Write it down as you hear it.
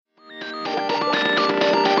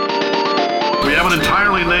haven't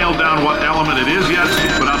entirely nailed down what element it is yet,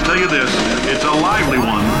 but I'll tell you this, it's a lively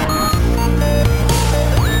one.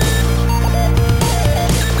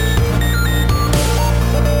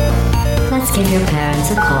 Let's give your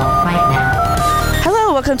parents a call right now.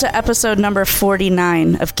 Hello, welcome to episode number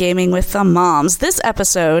 49 of Gaming with the Moms. This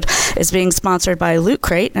episode is being sponsored by Loot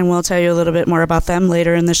Crate, and we'll tell you a little bit more about them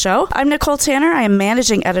later in the show. I'm Nicole Tanner. I am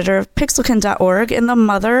managing editor of Pixelkin.org and the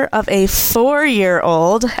mother of a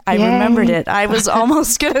 4-year-old. I remembered it. I was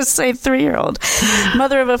almost going to say 3-year-old.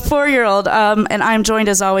 Mother of a 4-year-old. And I'm joined,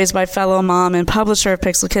 as always, by fellow mom and publisher of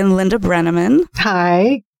Pixelkin, Linda Brenneman.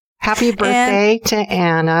 Hi. Happy birthday to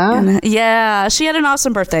Anna. Yeah, she had an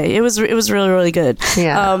awesome birthday. It was really, really good.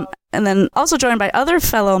 Yeah. And then also joined by other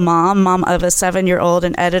fellow mom of a 7-year-old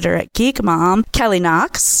and editor at Geek Mom, Kelly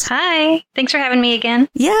Knox. Hi. Thanks for having me again.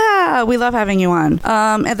 Yeah, we love having you on.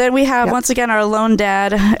 And then we have, once again, our lone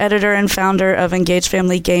dad, editor and founder of Engaged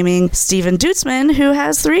Family Gaming, Steven Dutzman, who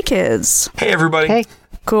has 3 kids. Hey, everybody. Hey.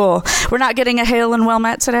 Cool. We're not getting a hail and well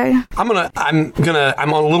met today? I'm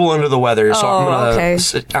a little under the weather, so okay.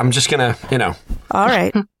 I'm just gonna, All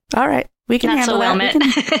right. We can Not handle so well that.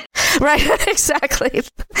 met. Right, exactly.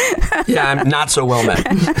 Yeah, I'm not so well met.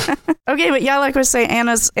 Okay, but yeah, like I was saying,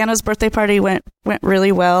 Anna's birthday party went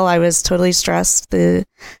really well. I was totally stressed the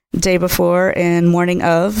day before and morning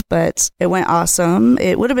of, but it went awesome.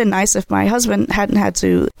 It would have been nice if my husband hadn't had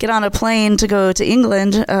to get on a plane to go to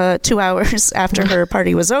England 2 hours after her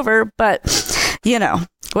party was over, but,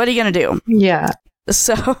 what are you going to do? Yeah.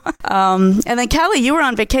 So, and then Kelly, you were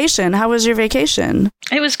on vacation. How was your vacation?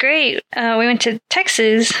 It was great. We went to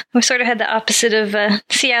Texas. We sort of had the opposite of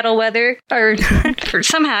Seattle weather, or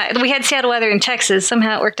somehow we had Seattle weather in Texas.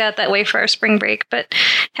 Somehow it worked out that way for our spring break, but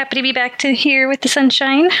happy to be back to here with the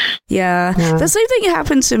sunshine. Yeah. The same thing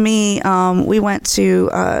happened to me. We went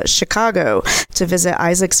to Chicago to visit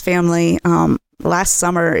Isaac's family. Last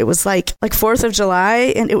summer, it was like 4th of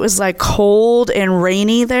July, and it was like cold and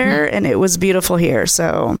rainy there, and it was beautiful here.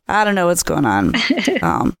 So I don't know what's going on.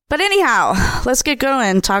 But anyhow, let's get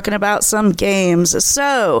going talking about some games.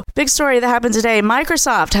 So, big story that happened today.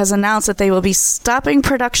 Microsoft has announced that they will be stopping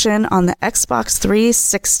production on the Xbox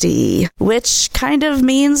 360, which kind of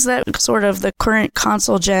means that sort of the current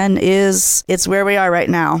console gen it's where we are right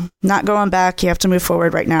now. Not going back. You have to move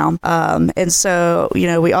forward right now. And so,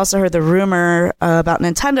 we also heard the rumor about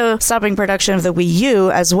Nintendo stopping production of the Wii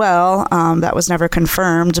U as well. That was never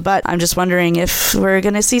confirmed, but I'm just wondering if we're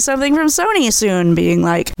going to see something from Sony soon being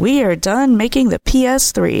like, we are done making the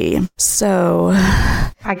PS3. So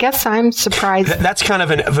I guess I'm surprised. That's kind of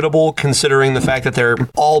inevitable considering the fact that they're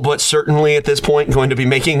all but certainly at this point going to be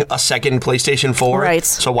making a second PlayStation 4. Right.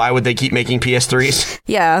 So why would they keep making PS3s?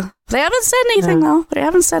 Yeah. They haven't said anything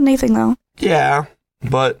though. Yeah,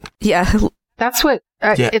 but... Yeah. That's what...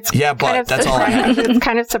 that's all I have. It's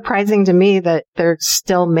kind of surprising to me that they're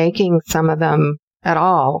still making some of them at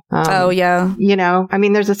all.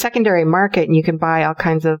 There's a secondary market and you can buy all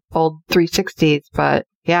kinds of old 360s, but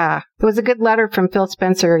yeah, it was a good letter from Phil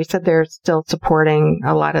Spencer. He said they're still supporting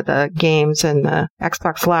a lot of the games and the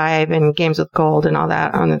Xbox Live and Games with Gold and all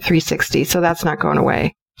that on the 360. So that's not going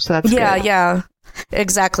away. So that's good. Yeah.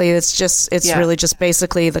 Exactly. It's really just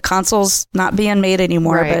basically the console's not being made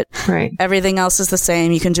anymore, but everything else is the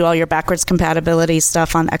same. You can do all your backwards compatibility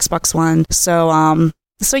stuff on Xbox One.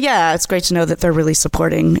 So yeah, it's great to know that they're really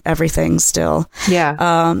supporting everything still.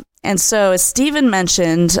 Yeah. And so, as Steven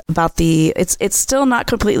mentioned about it's still not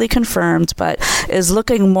completely confirmed, but is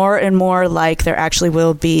looking more and more like there actually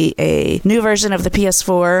will be a new version of the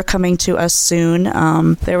PS4 coming to us soon.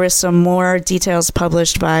 There was some more details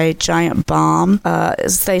published by Giant Bomb.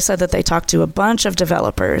 They said that they talked to a bunch of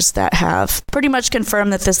developers that have pretty much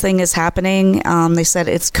confirmed that this thing is happening. They said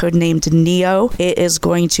it's codenamed Neo. It is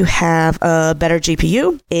going to have a better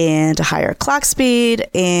GPU and a higher clock speed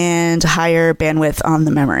and higher bandwidth on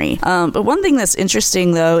the memory. But one thing that's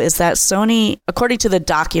interesting, though, is that Sony, according to the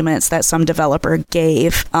documents that some developer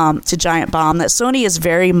gave to Giant Bomb, that Sony is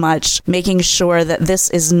very much making sure that this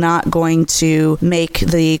is not going to make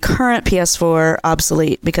the current PS4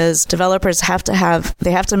 obsolete, because developers have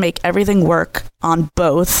to make everything work on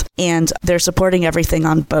both, and they're supporting everything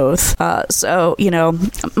on both. So,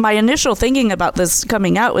 my initial thinking about this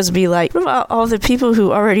coming out was be like, what about all the people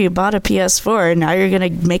who already bought a PS4 and now you're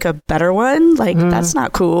going to make a better one? Like, that's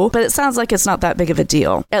not cool. But it sounds like it's not that big of a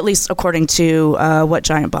deal, at least according to what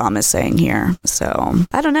Giant Bomb is saying here. So,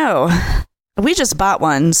 I don't know. We just bought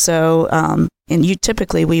one, so and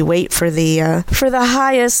we wait for the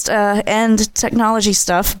highest end technology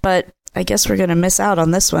stuff, but I guess we're going to miss out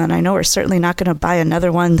on this one. I know we're certainly not going to buy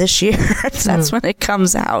another one this year. That's when it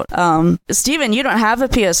comes out. Steven, you don't have a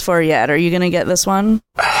PS4 yet. Are you going to get this one?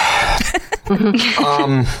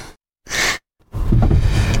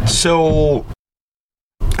 So,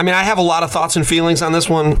 I mean, I have a lot of thoughts and feelings on this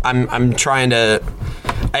one. I'm trying to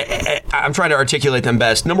articulate them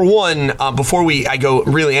best. Number one, before I go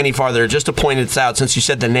really any farther, just to point this out, since you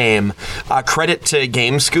said the name, credit to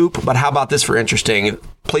GameScoop, but how about this for interesting?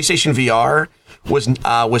 PlayStation VR was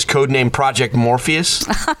codenamed Project Morpheus,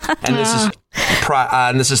 and this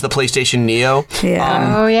is the PlayStation Neo.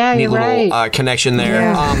 Yeah. Neat You're little right. connection there.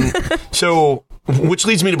 Yeah. Which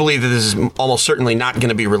leads me to believe that this is almost certainly not going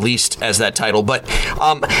to be released as that title. But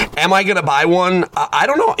am I going to buy one? I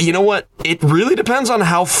don't know. You know what? It really depends on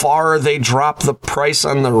how far they drop the price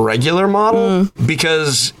on the regular model,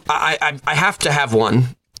 because I have to have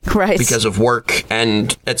one. Right. Because of work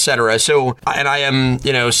and etc. So, and I am,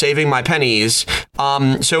 saving my pennies.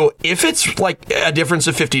 So if it's like a difference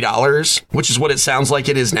of $50, which is what it sounds like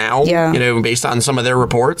it is now, based on some of their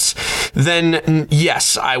reports, then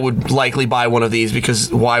yes, I would likely buy one of these,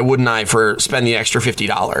 because why wouldn't I for spend the extra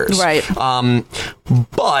 $50? Right.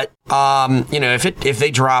 But if they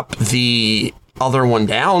drop the other one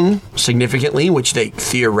down significantly, which they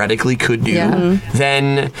theoretically could do,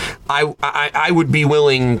 then I would be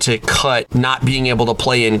willing to cut not being able to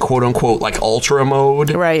play in quote unquote like ultra mode,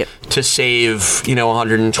 right, to save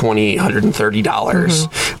 $120,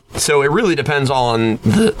 $130. So it really depends on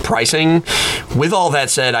the pricing. With all that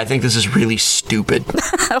said, I think this is really stupid.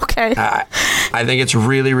 Okay. I think it's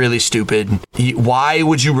really, really stupid. Why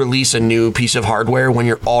would you release a new piece of hardware when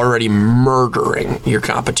you're already murdering your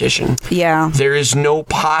competition? Yeah. There is no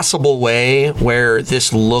possible way where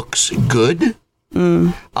this looks good.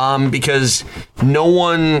 Because no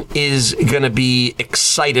one is going to be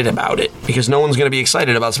excited about it, because no one's going to be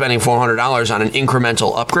excited about spending $400 on an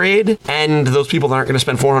incremental upgrade. And those people that aren't going to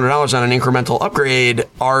spend $400 on an incremental upgrade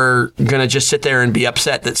are going to just sit there and be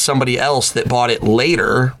upset that somebody else that bought it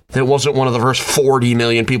later, that wasn't one of the first 40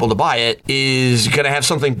 million people to buy it, is going to have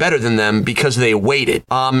something better than them because they waited.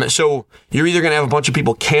 So you're either going to have a bunch of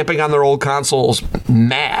people camping on their old consoles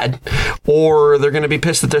mad, or they're going to be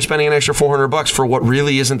pissed that they're spending an extra $400 for what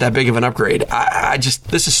really isn't that big of an upgrade.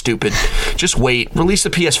 This is stupid. Just wait. Release the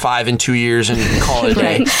PS5 in 2 years and call it a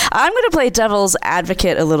day. I'm going to play devil's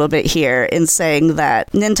advocate a little bit here in saying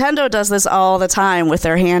that Nintendo does this all the time with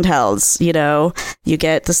their handhelds. You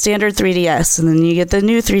get the standard 3DS, and then you get the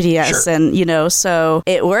new 3DS, sure, and so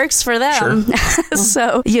it works for them. Sure.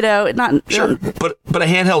 So not sure, but a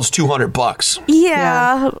handheld's $200.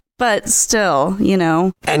 Yeah. But still,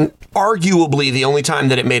 And arguably the only time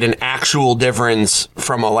that it made an actual difference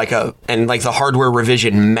from the hardware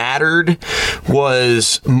revision mattered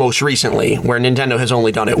was most recently, where Nintendo has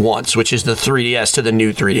only done it once, which is the 3DS to the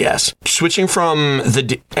new 3DS. Switching from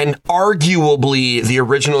and arguably the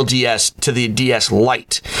original DS to the DS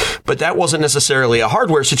Lite. But that wasn't necessarily a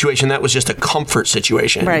hardware situation, that was just a comfort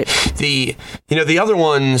situation. Right. The other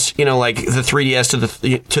ones, like the 3DS to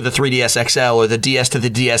the 3DS XL or the DS to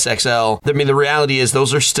the DS XL. I mean, the reality is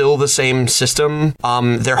those are still the same system.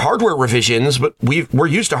 They're hardware revisions, but we're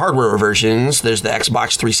used to hardware revisions. There's the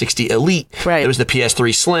Xbox 360 Elite. Right. There was the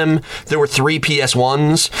PS3 Slim. There were 3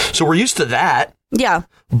 PS1s. So we're used to that. Yeah.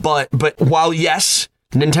 But while, yes,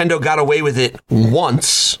 Nintendo got away with it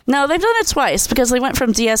once. No, they've done it twice, because they went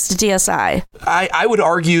from DS to DSi. I would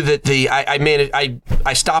argue that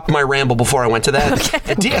I stopped my ramble before I went to that.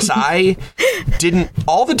 Okay. DSi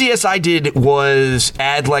all the DSi did was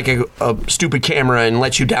add like a stupid camera and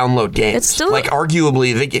let you download games. It's still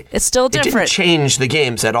arguably it's still different. It didn't change the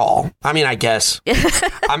games at all. I mean, I guess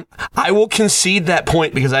I will concede that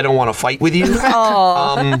point because I don't want to fight with you.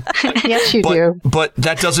 Yes, you do. But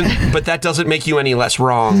that doesn't make you any less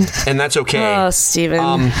wrong, and that's okay. Oh, Steven.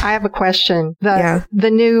 I have a question. The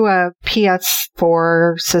new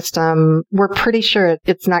PS4 system, we're pretty sure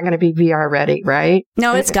it's not going to be VR ready, right?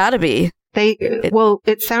 No, it's got to be.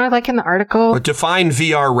 It sounded like in the article. Define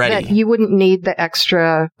VR ready. That you wouldn't need the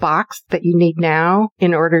extra box that you need now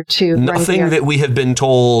in order to Nothing that we have been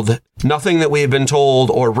told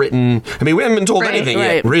or written. I mean, we haven't been told anything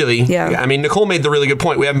yet, really. Yeah. I mean, Nicole made the really good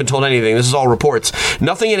point. We haven't been told anything. This is all reports.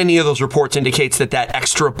 Nothing in any of those reports indicates that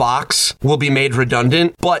extra box will be made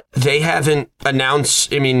redundant, but they haven't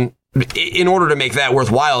announced, I mean, in order to make that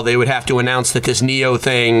worthwhile, they would have to announce that this Neo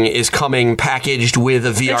thing is coming packaged with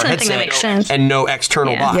a VR headset and no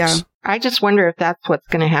external box. Yeah. I just wonder if that's what's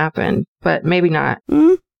going to happen, but maybe not.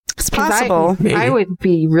 It's possible. I would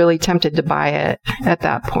be really tempted to buy it at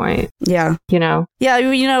that point. Yeah. You know? Yeah,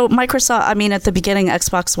 Microsoft, at the beginning,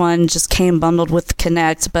 Xbox One just came bundled with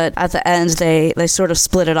Kinect, but at the end, they sort of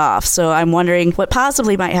split it off. So I'm wondering what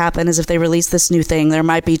possibly might happen is if they release this new thing, there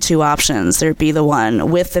might be two options. There'd be the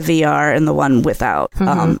one with the VR and the one without.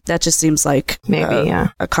 Mm-hmm. That just seems like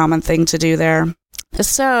a common thing to do there.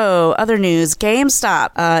 So, other news,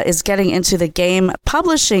 GameStop is getting into the game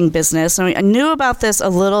publishing business. And I knew about this a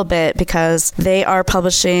little bit because they are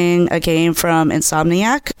publishing a game from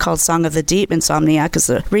Insomniac called Song of the Deep. Insomniac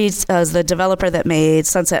is the developer that made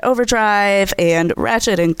Sunset Overdrive and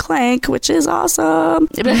Ratchet and Clank, which is awesome.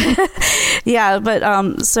 Yeah,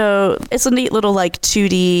 but so it's a neat little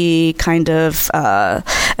 2D kind of,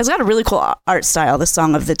 it's got a really cool art style, the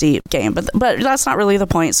Song of the Deep game, but that's not really the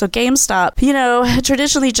point. So GameStop,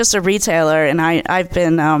 traditionally just a retailer, and I've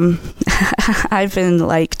been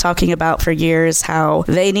talking about for years how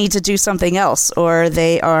they need to do something else or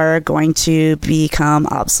they are going to become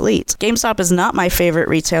obsolete. GameStop is not my favorite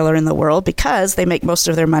retailer in the world because they make most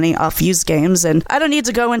of their money off used games, and I don't need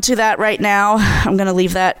to go into that right now. I'm going to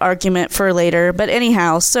leave that argument for later. But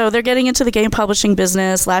anyhow, so they're getting into the game publishing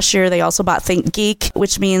business. Last year, they also bought ThinkGeek,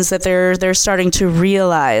 which means that they're starting to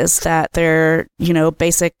realize that their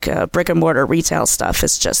basic brick and mortar retail stuff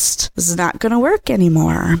is not going to work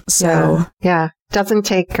anymore. So yeah. Doesn't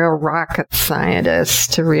take a rocket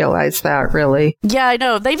scientist to realize that, really. Yeah, I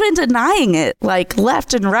know. They've been denying it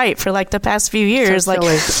left and right for the past few years. So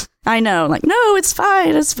silly. I know, no, it's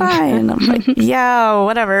fine. I'm like, yeah,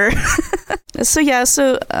 whatever.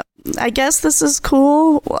 So I guess this is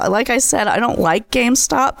cool. Like I said, I don't like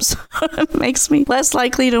GameStop, so it makes me less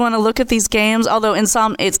likely to want to look at these games. Although it's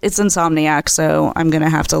Insomniac, so I'm going to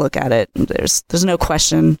have to look at it. There's no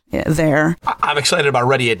question there. I'm excited about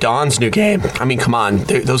Ready at Dawn's new game. Come on,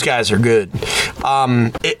 those guys are good.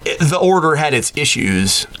 The Order had its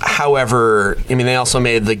issues. However, they also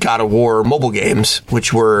made the God of War mobile games,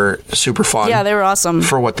 which were super fun. Yeah, they were awesome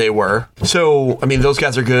for what they were. So, those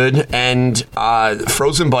guys are good. And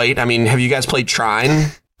Frozen Byte. Have you guys played Trine?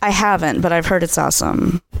 I haven't, but I've heard it's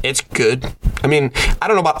awesome. It's good. I don't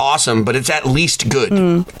know about awesome, but it's at least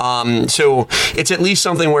good. So it's at least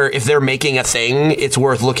something where if they're making a thing, it's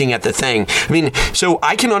worth looking at the thing. So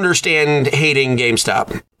I can understand hating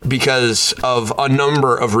GameStop because of a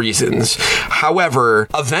number of reasons. However,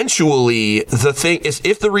 eventually the thing is,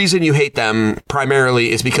 if the reason you hate them primarily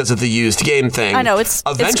is because of the used game thing, I know it's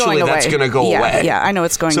eventually going that's going to go away. Yeah, I know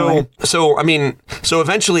it's going away. So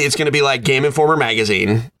eventually it's going to be like Game Informer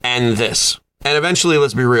magazine and this. And eventually,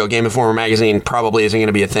 let's be real, Game Informer magazine probably isn't going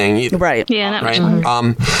to be a thing either. Right. Yeah. Not right.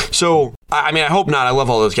 Much So, I hope not. I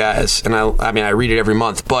love all those guys, and I read it every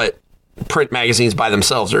month. But print magazines by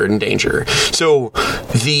themselves are in danger. So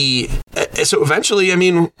eventually,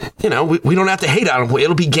 we don't have to hate on them.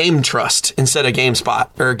 It'll be Game Trust instead of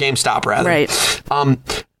GameStop rather. Right.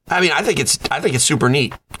 I think it's super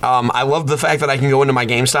neat. I love the fact that I can go into my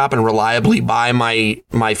GameStop and reliably buy my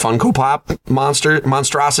Funko Pop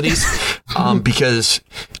monstrosities because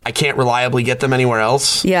I can't reliably get them anywhere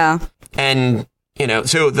else. Yeah. And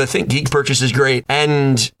so the ThinkGeek purchase is great.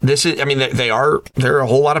 And this is, there are a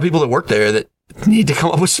whole lot of people that work there that need to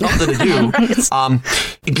come up with something to do.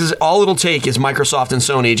 Because all it'll take is Microsoft and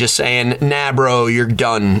Sony just saying, nah, bro, you're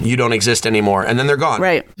done. You don't exist anymore. And then they're gone.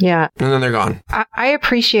 Right. Yeah. And then they're gone. I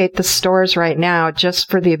appreciate the stores right now just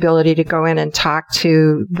for the ability to go in and talk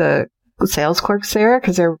to the sales clerks there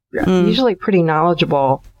because they're usually pretty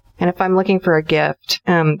knowledgeable. And if I'm looking for a gift,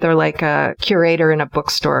 they're like a curator in a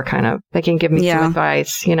bookstore kind of. They can give me some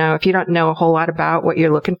advice. If you don't know a whole lot about what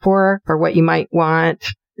you're looking for or what you might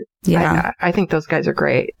want, Yeah. I think those guys are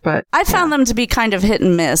great, but I found them to be kind of hit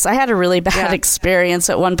and miss. I had a really bad experience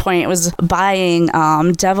at one point. It was buying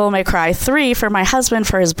Devil May Cry 3 for my husband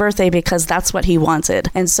for his birthday because that's what he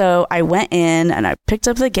wanted. And so I went in and I picked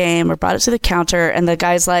up the game or brought it to the counter, and the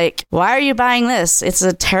guy's like, "Why are you buying this? It's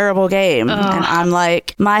a terrible game." And I'm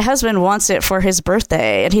like, "My husband wants it for his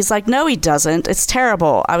birthday." And he's like, "No, he doesn't. It's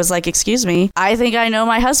terrible." I was like, "Excuse me, I think I know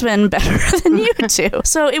my husband better than you do."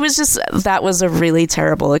 So it was just, that was a really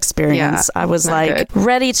terrible experience. I was like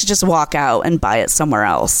ready to just walk out and buy it somewhere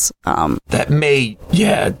else. There may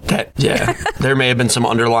have been some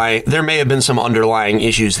underlying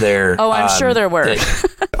issues there. Oh, I'm sure there were.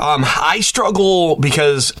 I struggle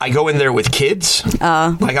because I go in there with kids.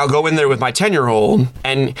 Like I'll go in there with my 10-year-old,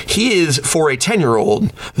 and he is, for a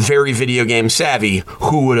 10-year-old, very video game savvy.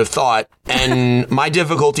 Who would have thought? And my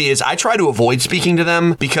difficulty is I try to avoid speaking to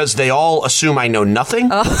them because they all assume I know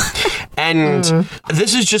nothing. And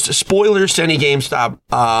this is just just spoilers to any GameStop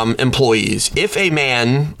employees. If a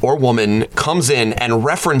man or woman comes in and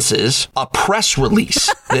references a press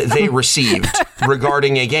release that they received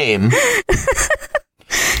regarding a game,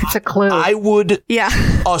 it's a clue. I would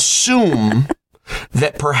assume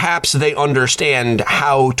that perhaps they understand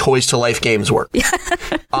how Toys to Life games work.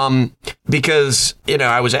 Because,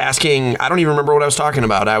 I was asking, I don't even remember what I was talking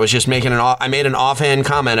about. I was just I made an offhand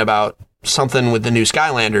comment about something with the new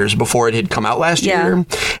Skylanders before it had come out last year.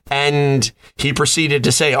 And he proceeded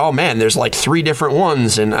to say, oh man, there's like 3 different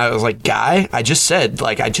ones. And I was like, guy, I just said,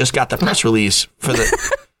 I just got the press release for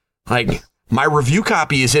the, my review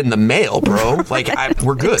copy is in the mail, bro.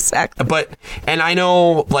 We're good. Exactly. But, and I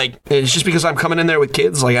know, it's just because I'm coming in there with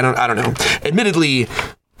kids, I don't know. Admittedly,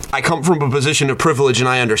 I come from a position of privilege and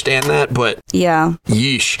I understand that, but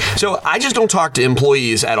yeesh. So I just don't talk to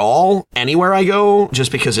employees at all anywhere I go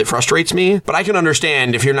just because it frustrates me. But I can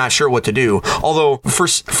understand if you're not sure what to do. Although, for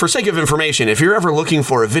sake of information, if you're ever looking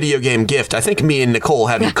for a video game gift, I think me and Nicole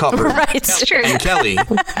have you covered. Right, it's true. And Kelly.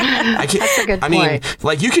 That's a good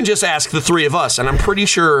point. You can just ask the 3 of us, and I'm pretty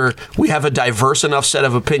sure we have a diverse enough set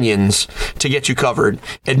of opinions to get you covered.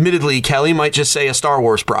 Admittedly, Kelly might just say a Star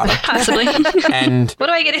Wars product. Possibly. And what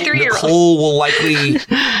do I get a 3-year-old? Nicole will likely,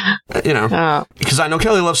 because I know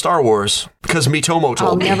Kelly loves Star Wars, because Mitomo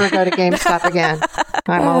told me. I'll never go to GameStop again.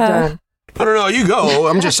 I'm all done. I don't know, you go.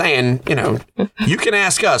 I'm just saying, you can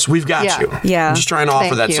ask us. We've got you. Yeah. I'm just trying to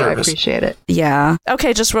offer that service. I appreciate it. Yeah.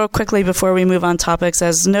 Okay, just real quickly before we move on topics,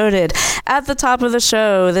 as noted at the top of the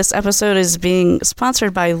show, this episode is being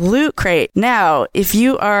sponsored by Loot Crate. Now, if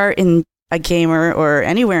you are a gamer or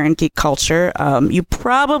anywhere in geek culture, you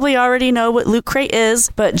probably already know what Loot Crate is,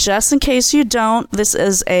 but just in case you don't, this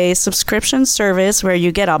is a subscription service where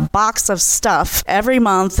you get a box of stuff every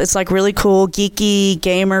month. It's really cool, geeky,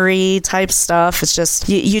 gamery type stuff. It's just,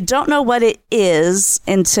 you don't know what it is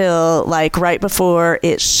until right before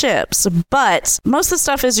it ships, but most of the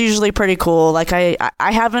stuff is usually pretty cool. I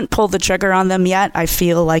haven't pulled the trigger on them yet. I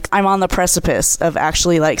feel like I'm on the precipice of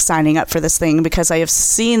actually signing up for this thing because I have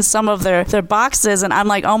seen some of their boxes and I'm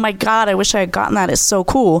like, oh my god, I wish I had gotten that. It's so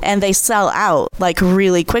cool. And they sell out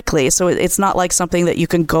really quickly, so it's not something that you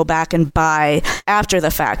can go back and buy after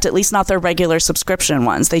the fact, at least not their regular subscription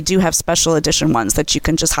ones. They do have special edition ones that you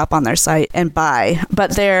can just hop on their site and buy,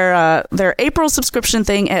 but their April subscription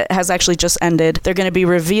thing has actually just ended. They're going to be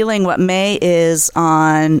revealing what May is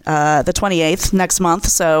on the 28th next month.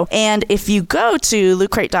 So, and if you go to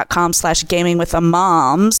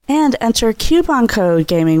lootcrate.com/gamingwiththemoms and enter coupon code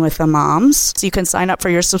gamingwiththemoms, so you can sign up for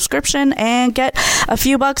your subscription and get a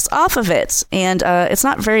few bucks off of it. And it's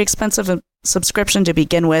not very expensive a subscription to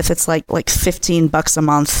begin with. It's like $15 a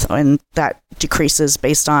month, and that decreases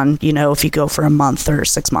based on, if you go for a month or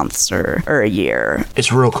 6 months or a year.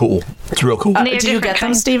 It's real cool. It's real cool. Do you get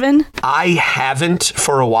them, Steven? I haven't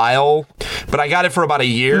for a while, but I got it for about a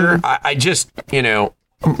year. I just,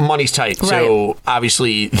 money's tight. Right. So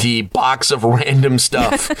obviously the box of random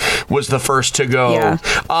stuff was the first to go. Yeah.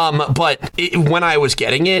 But when I was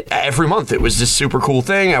getting it every month, it was this super cool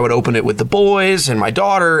thing. I would open it with the boys and my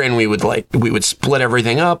daughter, and we would split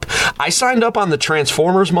everything up. I signed up on the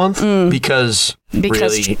Transformers month because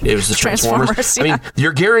really it was the Transformers. Yeah. I mean,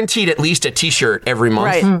 you're guaranteed at least a t-shirt every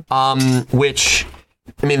month. Right. Which,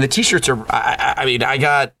 the t-shirts are, I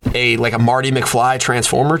got a Marty McFly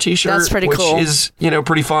Transformer t-shirt. That's pretty cool. Which is,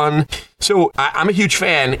 pretty fun. So I'm a huge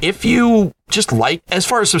fan. If you just as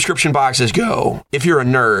far as subscription boxes go, if you're a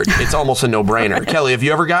nerd, it's almost a no-brainer. Right. Kelly, have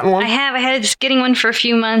you ever gotten one? I have. I had just getting one for a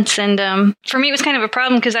few months, and for me it was kind of a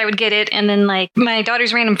problem because I would get it, and then my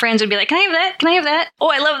daughter's random friends would be like, "Can I have that? Can I have that?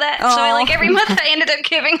 Oh, I love that!" Aww. So every month I ended up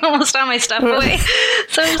giving almost all my stuff away.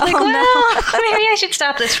 So I was like, maybe I should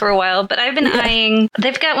stop this for a while. But I've been eyeing.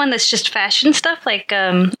 They've got one that's just fashion stuff. I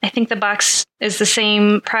think the box is the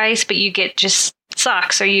same price, but you get just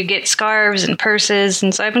socks, or you get scarves and purses,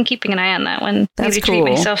 and so I've been keeping an eye on that one. That's maybe cool.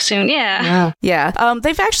 Treat myself soon. Yeah.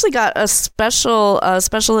 They've actually got a special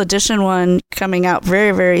edition one coming out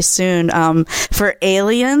very, very soon for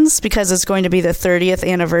Aliens, because it's going to be the 30th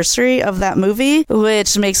anniversary of that movie,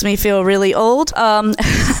 which makes me feel really old.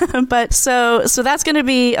 But so that's going to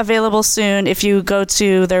be available soon. If you go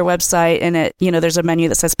to their website and there's a menu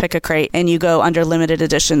that says pick a crate, and you go under limited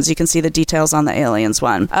editions, you can see the details on the Aliens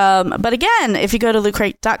one. But again, if you go to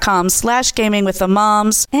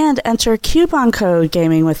lootcrate.com/gamingwiththemoms and enter coupon code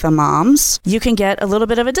gamingwiththemoms, you can get a little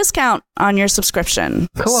bit of a discount on your subscription.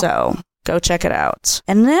 Cool. So go check it out.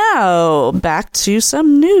 And now back to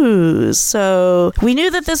some news. So we knew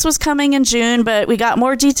that this was coming in June, but we got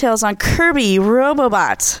more details on Kirby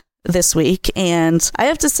Robobot. this week, and I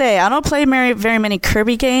have to say, I don't play very many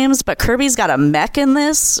Kirby games, but Kirby's got a mech in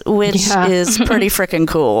this, which is pretty freaking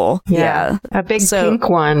cool. Yeah. A big pink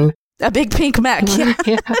one. A big pink mech.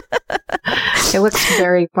 Yeah. It looks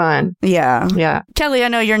very fun. Yeah. Yeah. Kelly, I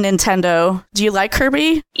know you're Nintendo. Do you like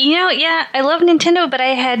Kirby? Yeah, I love Nintendo, but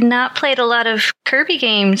I had not played a lot of Kirby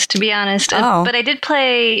games, to be honest. But I did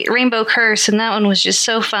play Rainbow Curse, and that one was just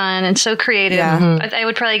so fun and so creative. Yeah. Mm-hmm. I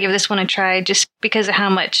would probably give this one a try just because of how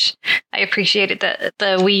much I appreciated the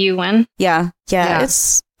Wii U one. Yeah.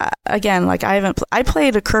 It's... Again, like I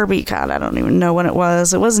played a Kirby. God, I don't even know when it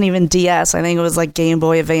was. It wasn't even DS. I think it was like Game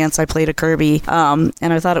Boy Advance. I played a Kirby, and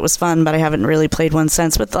I thought it was fun, but I haven't really played one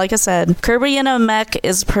since. But like I said, Kirby in a mech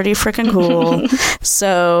is pretty freaking cool,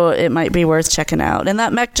 so it might be worth checking out. And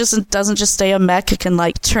that mech doesn't just stay a mech. It can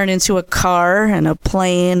like turn into a car and a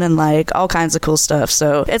plane and like all kinds of cool stuff.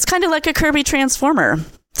 So it's kind of like a Kirby Transformer.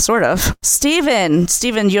 Sort of. Steven,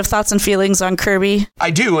 you have thoughts and feelings on Kirby?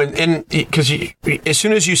 I do, and because as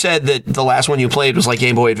soon as you said that the last one you played was like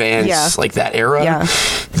Game Boy Advance, like that era,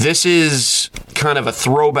 this is kind of a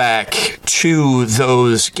throwback to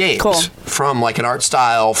those games from like an art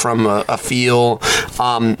style, from a feel.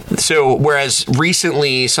 So whereas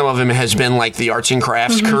recently some of them has been like the arts and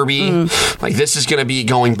crafts Kirby, like this is going to be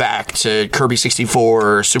going back to Kirby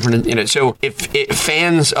 64 or Super Nintendo. So if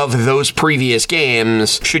fans of those previous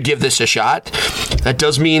games should give this a shot. That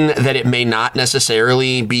does mean that it may not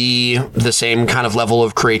necessarily be the same kind of level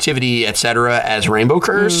of creativity, etc., as Rainbow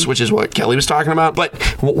Curse, which is what Kelly was talking about. But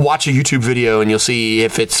watch a YouTube video and you'll see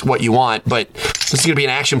if it's what you want. But this is going to be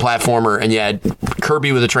an action platformer, and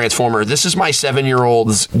Kirby with a Transformer. This is my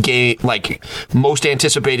 7-year-old's game, like most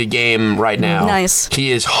anticipated game right now. Nice.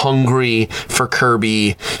 He is hungry for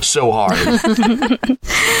Kirby so hard.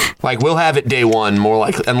 Like we'll have it day one, more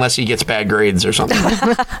like, unless he gets bad grades or something.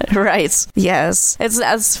 Right. Yes.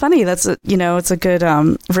 It's funny. It's a good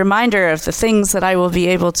reminder of the things that I will be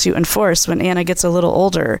able to enforce when Anna gets a little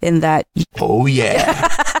older, in that. Oh, yeah.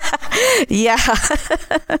 Yeah.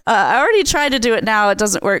 I already tried to do it now. It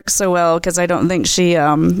doesn't work so well because I don't think she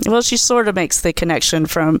sort of makes the connection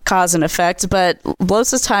from cause and effect, but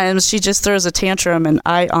lots of times she just throws a tantrum and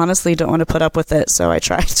I honestly don't want to put up with it. So I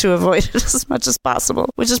try to avoid it as much as possible,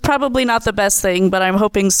 which is probably not the best thing, but I'm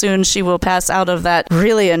hoping soon she will pass out of that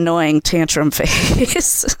really annoying tantrum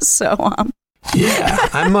phase. So, yeah,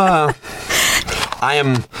 I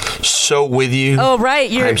am so with you. Oh,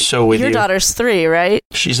 right. I'm so with you. Your daughter's 3, right?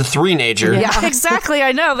 She's a 3-nager. Yeah, exactly.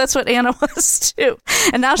 I know. That's what Anna was too.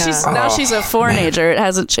 And now she's a 4-nager. It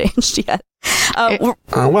hasn't changed yet.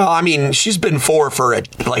 Well, I mean, she's been 4 for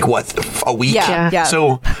a week. Yeah.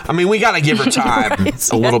 So, I mean, we got to give her time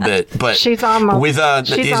a little bit, but she's almost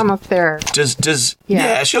almost there.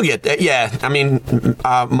 Yeah, she'll get there. Yeah, I mean,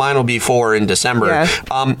 mine will be 4 in December.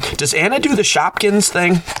 Yeah. Does Anna do the Shopkins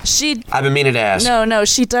thing? I've been meaning to ask. No,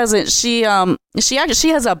 she doesn't. She has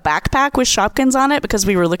a backpack with Shopkins on it because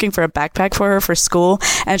we were looking for a backpack for her for school,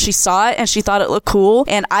 and she saw it and she thought it looked cool,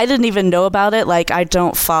 and I didn't even know about it. Like, I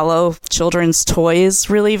don't follow children's toys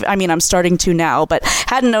really. I mean, I'm starting to now, but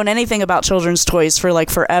hadn't known anything about children's toys for like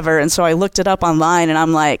forever, and so I looked it up online and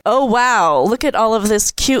I'm like, oh wow, look at all of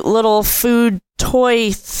this cute little food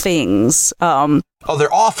toy things. Oh,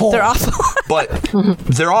 they're awful. They're awful. But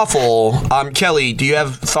they're awful. Kelly, do you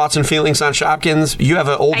have thoughts and feelings on Shopkins? You have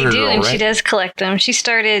an older girl, and right? She does collect them. She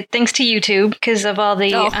started thanks to YouTube because of all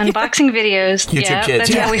the unboxing videos. YouTube Kids.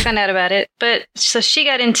 That's how we found out about it. But so she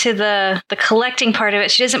got into the collecting part of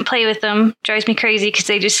it. She doesn't play with them. Drives me crazy because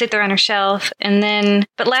they just sit there on her shelf. And then,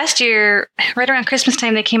 but last year, right around Christmas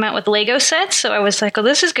time, they came out with Lego sets. So I was like, oh,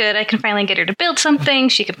 this is good. I can finally get her to build something.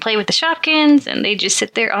 She can play with the Shopkins, and they just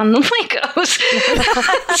sit there on the Legos.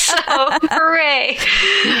 So, hooray.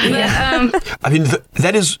 Yeah. But, I mean,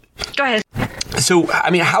 that is... Go ahead. So, I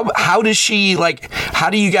mean, how does she, like, how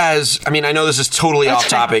do you guys, I mean, I know this is totally off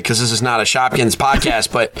topic because this is not a Shopkins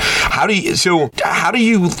podcast, but how do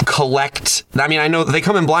you collect, I mean, I know they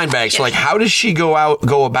come in blind bags, so, like, how does she go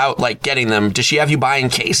about, like, getting them? Does she have you buy in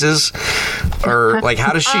cases? Or, like,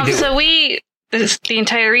 how does she do so it? The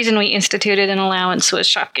entire reason we instituted an allowance was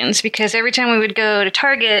Shopkins, because every time we would go to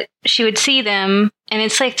Target, she would see them, and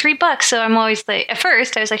it's like $3. So I'm always like, at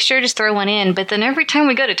first, I was like, sure, just throw one in. But then every time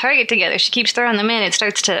we go to Target together, she keeps throwing them in. It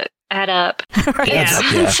starts to add up.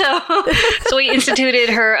 Yeah. So we instituted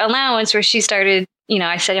her allowance where she started,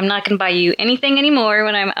 I said, I'm not going to buy you anything anymore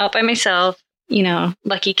when I'm out by myself.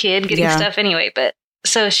 Lucky kid getting stuff anyway. But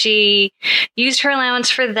so she used her allowance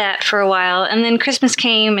for that for a while. And then Christmas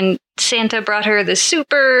came and Santa brought her the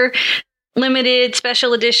super limited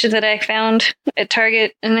special edition that I found at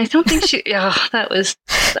Target, and I don't think that was,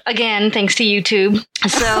 again, thanks to YouTube.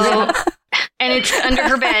 So... And it's under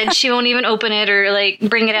her bed. She won't even open it or like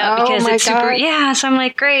bring it out because it's super. Yeah, so I'm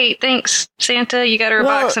like, great, thanks, Santa. You got her a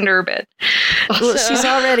box under her bed. Well, she's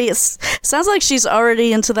already. It sounds like she's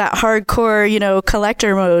already into that hardcore,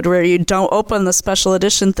 collector mode where you don't open the special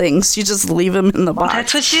edition things. You just leave them in the box.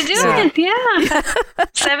 That's what she's doing. Yeah.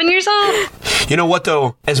 7 years old. You know what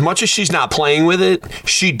though? As much as she's not playing with it,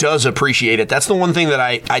 she does appreciate it. That's the one thing that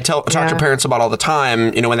I talk to parents about all the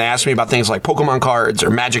time. When they ask me about things like Pokemon cards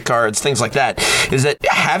or Magic cards, things like that. Is that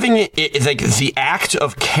having it like the act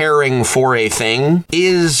of caring for a thing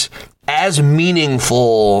is as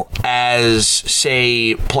meaningful as,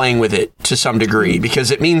 say, playing with it to some degree, because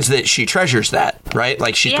it means that she treasures that, right?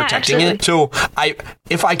 Like she's protecting it. So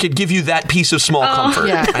if I could give you that piece of small comfort,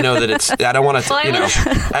 I know that I don't want to,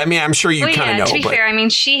 I mean, I'm sure you kind of know. To be fair, I mean,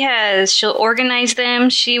 she'll organize them.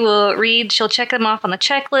 She will read, she'll check them off on the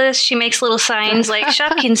checklist. She makes little signs like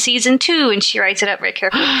Shopkins Season 2, and she writes it up very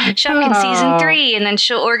carefully. Shopkins Season 3, and then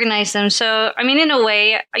she'll organize them. So, I mean, in a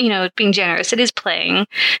way, being generous, it is playing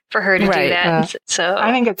for her to do that. So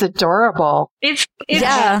I think it's adorable. It's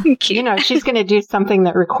cute. She's going to do something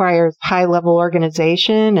that requires high level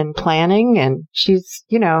organization and planning, and she's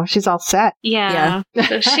all set. Yeah.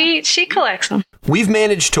 So she collects them. We've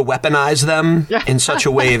managed to weaponize them in such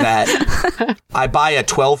a way that I buy a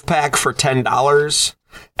 12-pack for $10.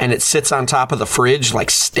 And it sits on top of the fridge,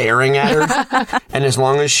 like staring at her. And as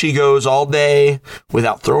long as she goes all day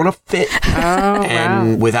without throwing a fit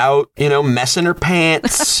and without, messing her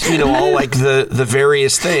pants, all like the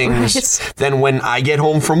various things, then when I get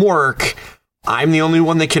home from work, I'm the only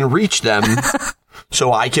one that can reach them.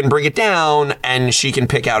 So I can bring it down and she can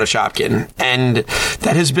pick out a Shopkin. And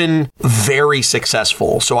that has been very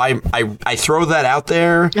successful. So I throw that out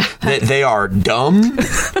there that they are dumb.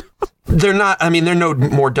 They're not, I mean, they're no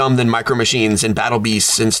more dumb than Micro Machines and Battle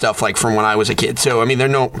Beasts and stuff like from when I was a kid. So, I mean,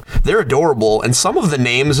 they're adorable. And some of the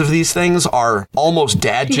names of these things are almost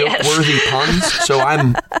dad joke worthy puns. So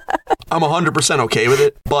I'm 100% okay with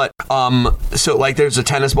it. But, so like there's a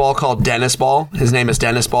tennis ball called Dennis Ball. His name is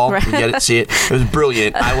Dennis Ball. Right. You get it? See it? It was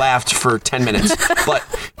brilliant. I laughed for 10 minutes. But,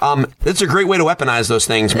 it's a great way to weaponize those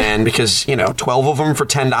things, man, because, 12 of them for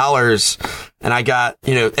 $10. And I got,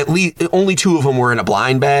 at least only 2 of them were in a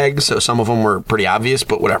blind bag. So some of them were pretty obvious,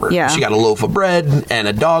 but whatever. Yeah. She got a loaf of bread and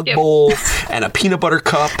a dog bowl and a peanut butter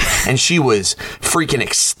cup. And she was freaking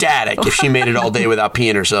ecstatic if she made it all day without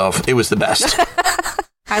peeing herself. It was the best.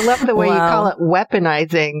 I love the way you call it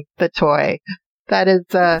weaponizing the toy. That is...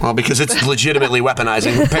 Well, because it's legitimately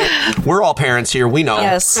weaponizing. We're all parents here. We know.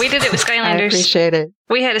 Yes. We did it with Skylanders. I appreciate it.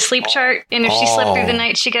 We had a sleep chart, and if she slept through the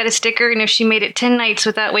night, she got a sticker, and if she made it 10 nights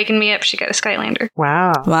without waking me up, she got a Skylander.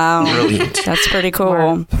 Wow. Brilliant. That's pretty cool.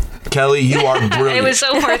 Wow. Kelly, you are brilliant. It was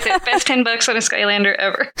so worth it. Best $10 on a Skylander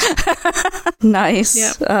ever. Nice.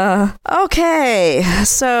 Yep. Okay.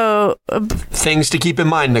 So... things to keep in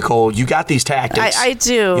mind, Nicole. You got these tactics. I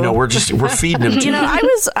do. We're feeding them to you.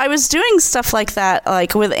 I was doing stuff like that.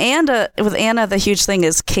 Like with Anna, the huge thing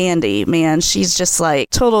is candy, man. She's just like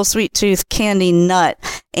total sweet tooth candy nut.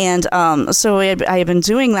 And so I had been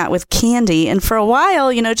doing that with candy, and for a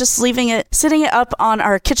while, just sitting it up on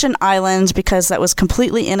our kitchen island because that was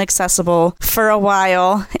completely inaccessible for a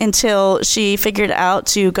while until she figured out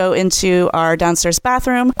to go into our downstairs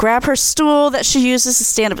bathroom, grab her stool that she uses to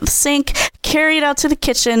stand up at the sink, carry it out to the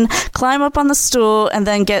kitchen, climb up on the stool, and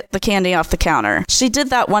then get the candy off the counter. She did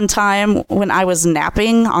that one time when I was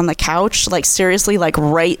napping on the couch, like seriously, like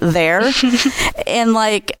right there. And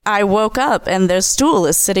like I woke up and the stool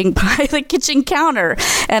is sitting by the kitchen counter,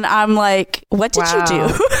 and I'm like, what did you do?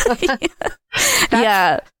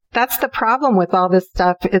 That's the problem with all this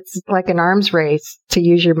stuff. It's like an arms race, to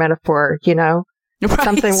use your metaphor, Right.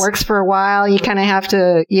 Something works for a while, you kind of have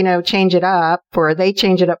to, change it up, or they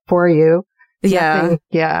change it up for you. Yeah.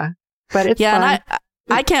 But it's fun. And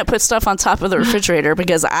I can't put stuff on top of the refrigerator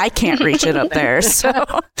because I can't reach it up there. So,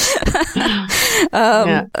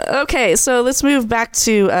 okay, so let's move back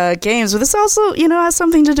to games. But this also, has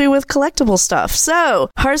something to do with collectible stuff. So,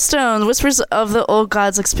 Hearthstone Whispers of the Old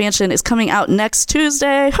Gods expansion is coming out next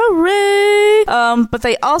Tuesday. Hooray! But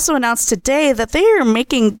they also announced today that they are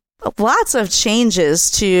making lots of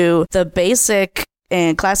changes to the basic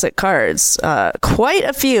and classic cards. Quite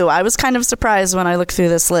a few. I was kind of surprised when I looked through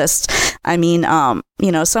this list. I mean,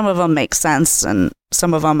 some of them make sense and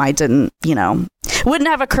some of them I didn't, wouldn't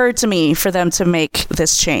have occurred to me for them to make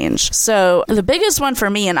this change. So the biggest one for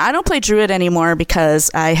me, and I don't play Druid anymore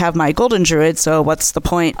because I have my Golden Druid, so what's the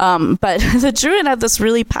point? But the Druid had this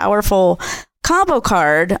really powerful combo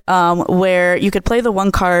card where you could play the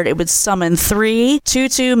one card. It would summon 3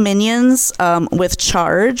 2/2 minions with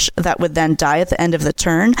charge that would then die at the end of the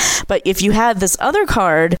turn. But if you had this other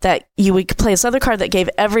card that you would play this other card that gave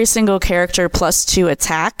every single character +2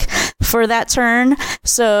 attack for that turn.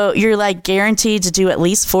 So you're like guaranteed to do at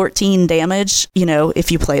least 14 damage,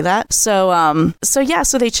 if you play that. So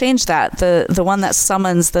they changed that. The one that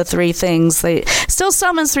summons the 3 things, they still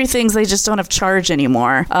summons 3 things, they just don't have charge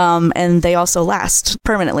anymore. And they also last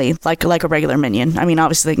permanently, like a regular minion. I mean,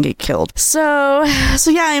 obviously they can get killed. So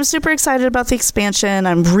yeah, I'm super excited about the expansion.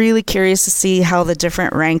 I'm really curious to see how the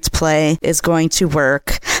different ranked play is going to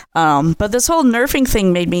work. But this whole nerfing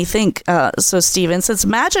thing made me think, so Steven, since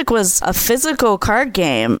Magic was a physical card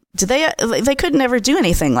game, they could never do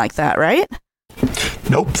anything like that, right?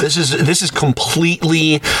 Nope. This is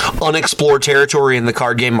completely unexplored territory in the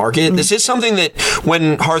card game market. This is something that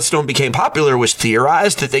when Hearthstone became popular was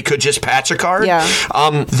theorized that they could just patch a card. Yeah.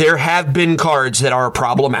 There have been cards that are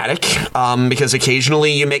problematic because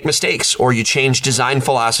occasionally you make mistakes or you change design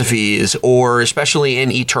philosophies, or especially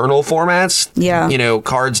in Eternal formats. Yeah.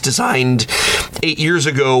 Cards designed 8 years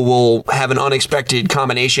ago will have an unexpected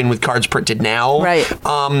combination with cards printed now. Right.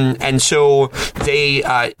 And so they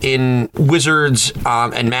in Wizards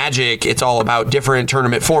and Magic, it's all about different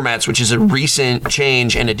tournament formats, which is a recent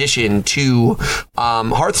change and addition to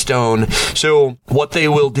Hearthstone. So what they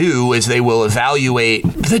will do is they will evaluate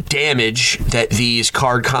the damage that these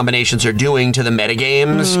card combinations are doing to the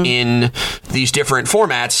metagames in these different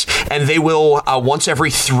formats, and they will once every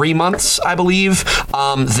 3 months, I believe,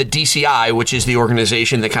 the DCI, which is the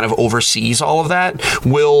organization that kind of oversees all of that,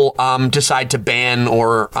 will decide to ban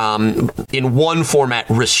or in one format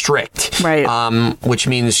restrict. Right. Which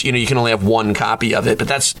means, you can only have one copy of it, but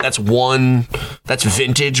that's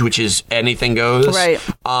vintage, which is anything goes. Right.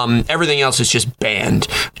 Everything else is just banned,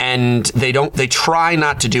 and they try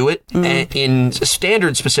not to do it. In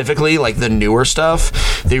Standard specifically, like the newer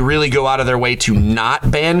stuff, they really go out of their way to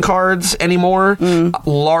not ban cards anymore,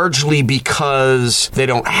 largely because they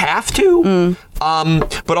don't have to.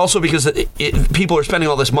 But also because people are spending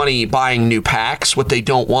all this money buying new packs. What they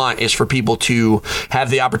don't want is for people to have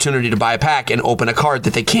the opportunity to buy a pack and open a card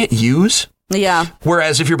that they can't use. Yeah.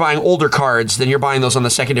 Whereas if you're buying older cards, then you're buying those on the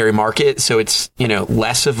secondary market, so it's,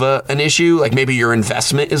 less of an issue. Like maybe your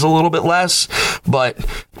investment is a little bit less, but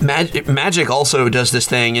Magic also does this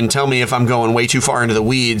thing, and tell me if I'm going way too far into the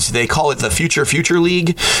weeds. They call it the Future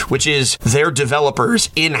League, which is their developers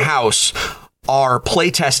in-house are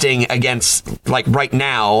playtesting against, like right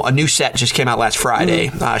now, a new set just came out last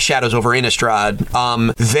Friday, Shadows over Innistrad.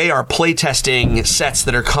 They are playtesting sets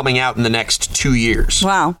that are coming out in the next 2 years.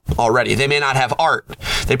 Wow. Already. They may not have art.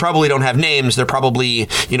 They probably don't have names. They're probably,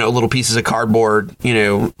 little pieces of cardboard,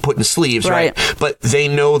 put in sleeves, right? But they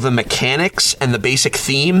know the mechanics and the basic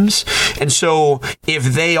themes. And so if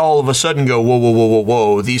they all of a sudden go,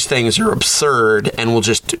 whoa, these things are absurd and will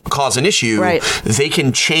just cause an issue, right, they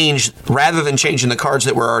can change, rather than changing the cards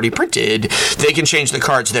that were already printed, they can change the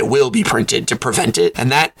cards that will be printed to prevent it.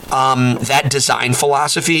 And that design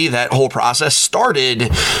philosophy, that whole process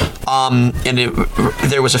started,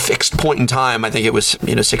 there was a fixed point in time, I think it was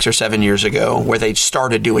 6 or 7 years ago, where they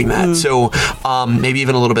started doing that. So maybe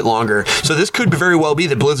even a little bit longer. So this could very well be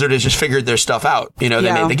that Blizzard has just figured their stuff out. They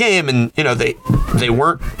made the game, and they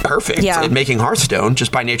weren't perfect at making Hearthstone,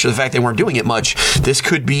 just by nature of the fact they weren't doing it much. This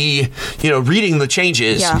could be, reading the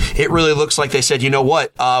changes, it really looks like they said,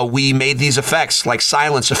 we made these effects, like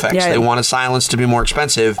silence effects. They wanted silence to be more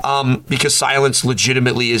expensive, because silence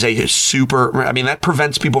legitimately is a super, that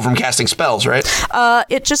prevents people from casting spells, right?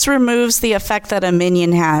 It just removes the effect that a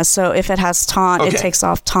minion has. So if it has taunt, it takes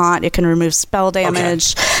off taunt. It can remove spell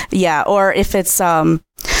damage. Yeah, or if it's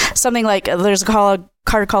something like, there's a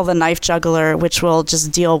card called the Knife Juggler, which will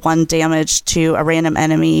just deal 1 damage to a random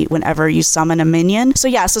enemy whenever you summon a minion. So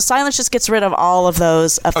silence just gets rid of all of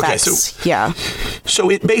those effects. So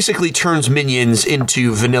it basically turns minions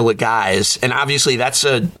into vanilla guys, and obviously that's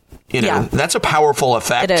that's a powerful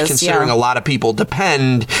effect, considering a lot of people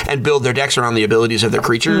depend and build their decks around the abilities of their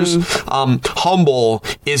creatures. Humble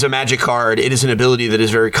is a Magic card. It is an ability that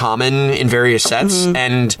is very common in various sets,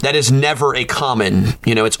 and that is never a common.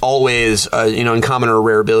 It's always uncommon or a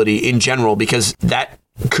rare ability in general, because that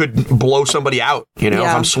could blow somebody out. If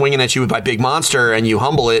I'm swinging at you with my big monster and you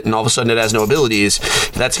humble it and all of a sudden it has no abilities,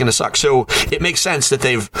 that's going to suck. So it makes sense that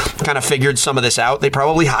they've kind of figured some of this out. They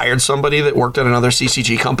probably hired somebody that worked at another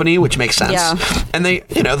CCG company, which makes sense. Yeah. And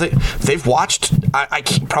they've watched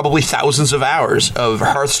probably thousands of hours of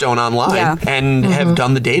Hearthstone online and have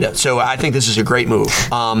done the data. So I think this is a great move.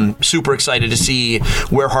 Super excited to see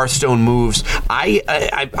where Hearthstone moves.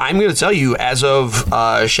 I'm going to tell you, as of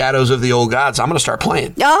Shadows of the Old Gods, I'm going to start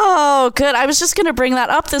playing. Oh, good. I was just going to bring that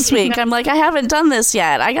up this week. I'm like, I haven't done this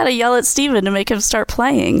yet. I got to yell at Steven to make him start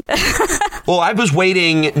playing. Well, I was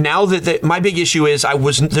waiting. Now that my big issue is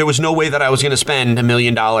there was no way that I was going to spend $1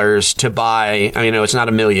 million to buy. It's not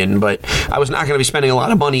 $1 million, but I was not going to be spending a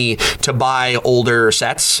lot of money to buy older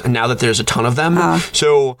sets. Now that there's a ton of them,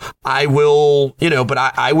 so I will, but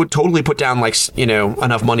I would totally put down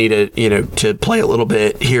enough money to play a little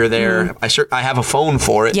bit here or there. I have a phone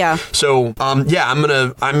for it. Yeah. So I'm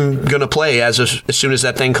gonna play as soon as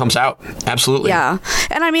that thing comes out. Absolutely. Yeah.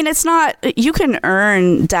 And it's not, you can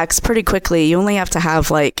earn decks pretty quickly. You only have to have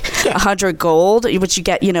 100 gold, which you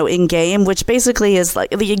get, in game, which basically is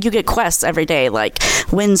you get quests every day,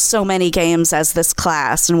 win so many games as this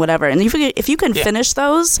class and whatever. And if you can finish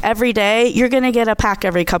those every day, you're going to get a pack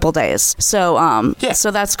every couple days. So,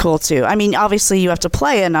 so that's cool too. Obviously you have to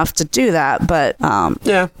play enough to do that, but,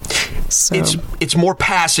 so. It's more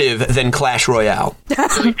passive than Clash Royale,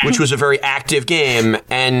 which was a very active game,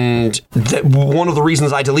 and one of the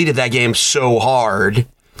reasons I deleted that game so hard,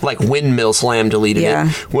 like Windmill Slam deleted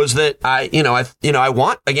it, was that I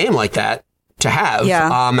want a game like that to have.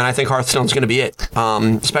 Yeah. And I think Hearthstone's going to be it.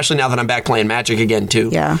 Especially now that I'm back playing Magic again too.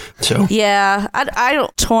 Yeah. So. Yeah. I'm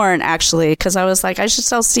torn actually, because I was like, I should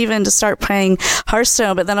tell Steven to start playing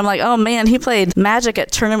Hearthstone, but then I'm like, oh man, he played Magic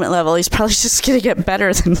at tournament level. He's probably just going to get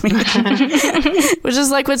better than me. Which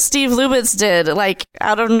is like what Steve Lubitz did,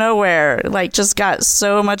 out of nowhere, just got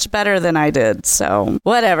so much better than I did. So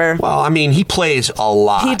whatever. Well, he plays a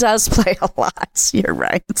lot. He does play a lot. You're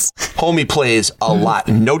right. Homie plays a lot.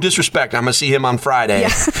 No disrespect. I'm going to see him on Friday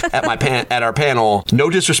at our panel. No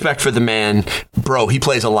disrespect for the man, bro. He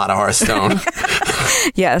plays a lot of Hearthstone.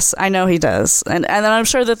 Yes, I know he does, and I'm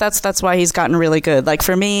sure that's why he's gotten really good.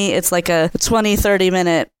 For me, it's like a 20-30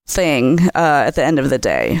 minute thing at the end of the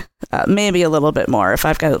day, maybe a little bit more if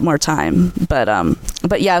I've got more time. But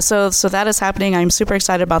yeah, so that is happening. I'm super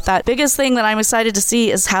excited about that. Biggest thing that I'm excited to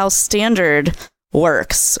see is how standard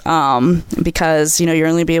works, because you're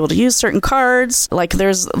only be able to use certain cards.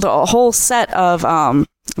 There's the whole set of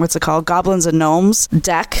what's it called, Goblins and Gnomes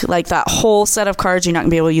deck, that whole set of cards, you're not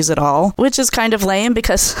gonna be able to use it all, which is kind of lame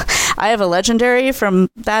because I have a legendary from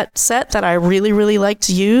that set that I really, really like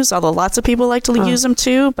to use, although lots of people like to use them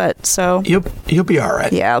too, but so... You'll be all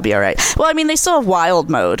right. Yeah, I'll be all right. Well, they still have wild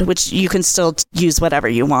mode, which you can still use whatever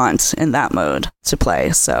you want in that mode to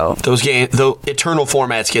play, so... Those eternal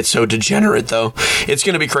formats get so degenerate, though. It's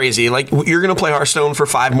gonna be crazy. You're gonna play Hearthstone for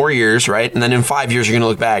 5 more years, right? And then in 5 years, you're gonna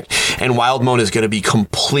look back, and wild mode is gonna be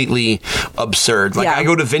completely absurd. I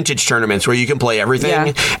go to vintage tournaments where you can play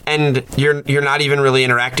everything, and you're not even really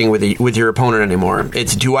interacting with your opponent anymore.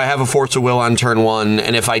 It's, do I have a Force of Will on turn 1?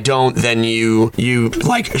 And if I don't, then you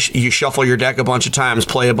shuffle your deck a bunch of times,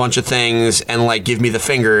 play a bunch of things, and give me the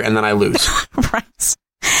finger, and then I lose. Right.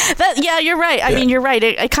 You're right. I mean, you're right.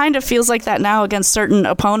 It kind of feels like that now against certain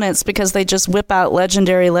opponents because they just whip out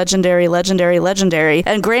legendary.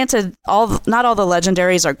 And granted, not all the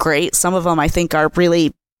legendaries are great. Some of them I think are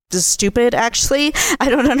really stupid, actually. I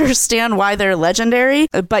don't understand why they're legendary.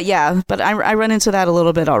 But I run into that a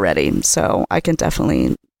little bit already. So I can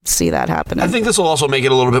definitely see that happening. I think this will also make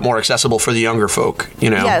it a little bit more accessible for the younger folk.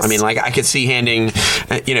 Yes. I could see handing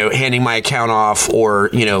my account off, or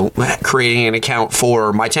creating an account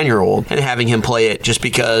for my 10-year-old and having him play it, just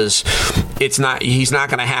because he's not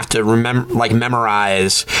going to have to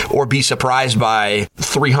memorize or be surprised by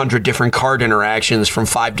 300 different card interactions from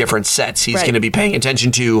 5 different sets. He's going to be paying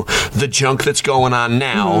attention to the junk that's going on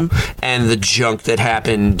now and the junk that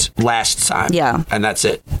happened last time. Yeah, and that's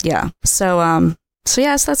it. Yeah. So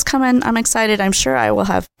yes, that's coming. I'm excited. I'm sure I will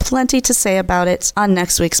have plenty to say about it on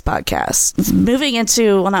next week's podcast.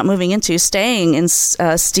 Staying in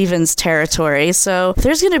Steven's territory. So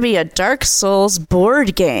there's going to be a Dark Souls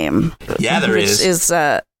board game. Yeah, there is.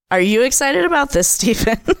 Are you excited about this,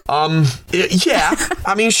 Steven? Yeah.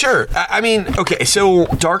 Sure. Okay. So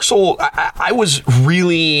Dark Souls, I was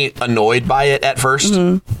really annoyed by it at first.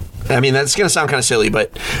 I mean, that's going to sound kind of silly,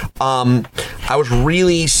 but I was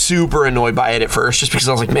really super annoyed by it at first just because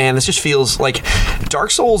I was like, man, this just feels like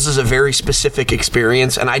Dark Souls is a very specific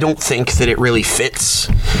experience, and I don't think that it really fits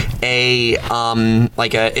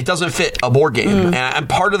it doesn't fit a board game. And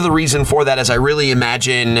part of the reason for that is I really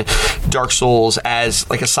imagine Dark Souls as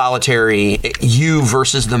like a solitary you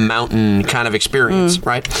versus the mountain kind of experience,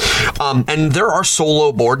 right? And there are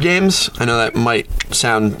solo board games. I know that might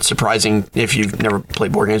sound surprising if you've never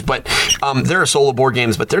played board games, but there are solo board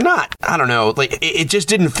games, but they're not, I don't know, like it just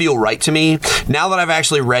didn't feel right to me. Now that I've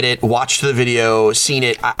actually read it, watched the video, seen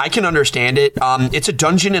it, I can understand it. It's a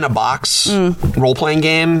dungeon in a box role-playing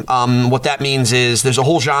game. What that means is there's a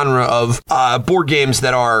whole genre of board games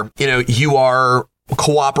that are, you are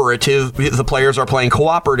cooperative. The players are playing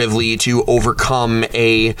cooperatively to overcome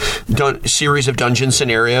a series of dungeon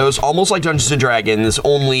scenarios, almost like Dungeons and Dragons,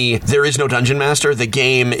 only there is no dungeon master. The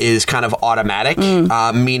game is kind of automatic,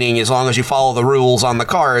 meaning as long as you follow the rules on the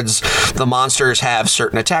cards, the monsters have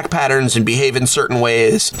certain attack patterns and behave in certain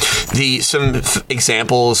ways. Some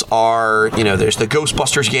examples are, there's the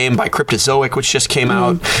Ghostbusters game by Cryptozoic, which just came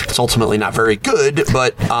out. It's ultimately not very good,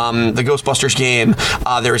 but the Ghostbusters game,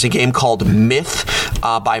 there is a game called Myth,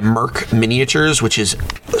 by Merc Miniatures, which is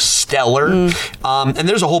stellar. And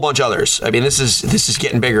there's a whole bunch of others. I mean, this is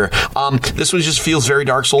getting bigger. This one just feels very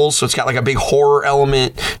Dark Souls, so it's got like a big horror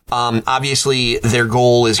element. Obviously, their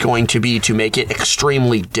goal is going to be to make it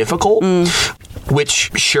extremely difficult.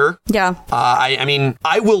 Which, sure. Yeah. I mean,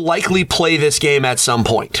 I will likely play this game at some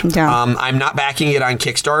point. Yeah. I'm not backing it on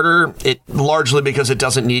Kickstarter, largely because it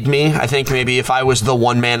doesn't need me. I think maybe if I was the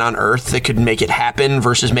one man on Earth that could make it happen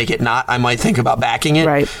versus make it not, I might think about backing it.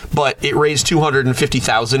 Right. But it raised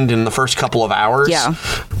 $250,000 in the first couple of hours. Yeah.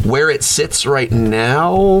 Where it sits right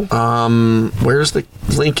now, where's the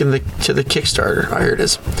link to the Kickstarter? Oh, here it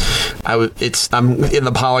is. I'm in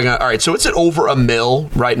the Polygon. All right, so it's at over $1 million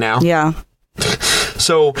right now. Yeah.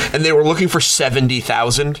 So, and they were looking for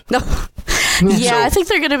 70,000. No. Yeah, I think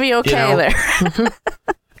they're going to be okay there.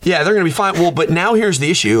 Yeah, they're going to be fine. Well, but now here's the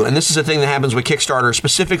issue, and this is a thing that happens with Kickstarter,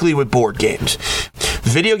 specifically with board games.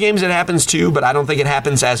 Video games, it happens too, but I don't think it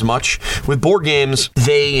happens as much. With board games,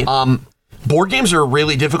 board games are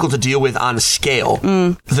really difficult to deal with on scale.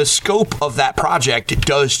 The scope of that project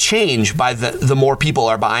does change by the more people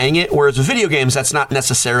are buying it, whereas with video games, that's not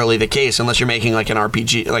necessarily the case unless you're making like an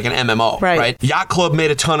RPG, like an MMO, right? Yacht Club made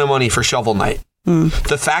a ton of money for Shovel Knight.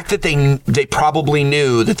 The fact that they probably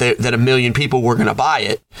knew that 1 million people were going to buy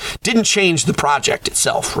it didn't change the project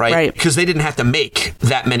itself, right? Because they didn't have to make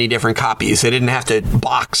that many different copies. They didn't have to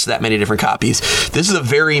box that many different copies. This is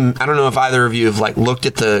I don't know if either of you have like looked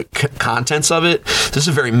at the contents of it. This is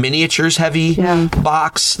a very miniatures heavy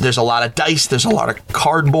box. There's a lot of dice. There's a lot of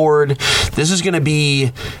cardboard. This is going to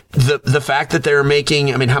be the fact that they're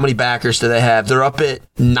making, I mean, how many backers do they have? They're up at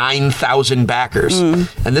 9,000 backers. And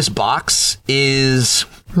this box is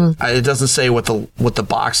it doesn't say what the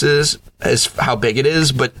box is, as how big it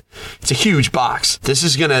is, but it's a huge box. This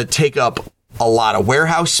is going to take up a lot of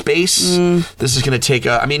warehouse space. This is going to take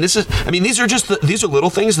these are little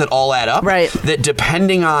things that all add up. Right. That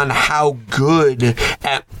depending on how good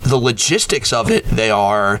at the logistics of it they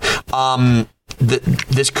are,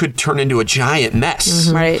 this could turn into a giant mess.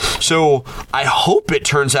 Right. So I hope it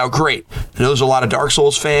turns out great. I know there's a lot of Dark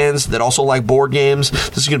Souls fans that also like board games.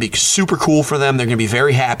 This is going to be super cool for them. They're going to be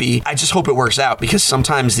very happy. I just hope it works out because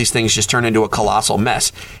sometimes these things just turn into a colossal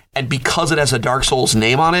mess. And because it has a Dark Souls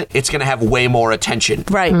name on it, it's going to have way more attention.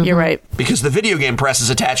 Right, you're right. Because the video game press is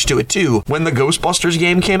attached to it too. When the Ghostbusters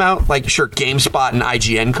game came out, like sure, GameSpot and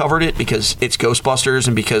IGN covered it because it's Ghostbusters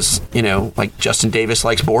and because, like Justin Davis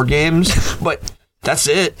likes board games. But that's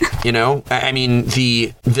it, I mean,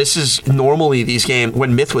 this is normally these games,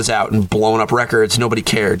 when Myth was out and blowing up records, nobody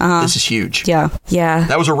cared. This is huge. Yeah.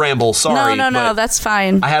 That was a ramble, sorry. No, that's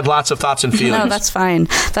fine. I had lots of thoughts and feelings. No, that's fine.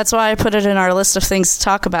 That's why I put it in our list of things to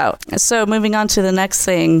talk about. So moving on to the next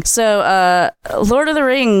thing. So Lord of the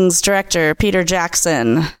Rings director Peter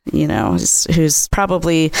Jackson, who's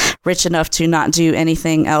probably rich enough to not do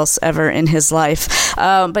anything else ever in his life.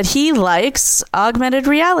 But he likes augmented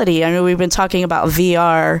reality. I mean, we've been talking about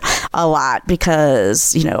VR a lot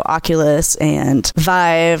because, Oculus and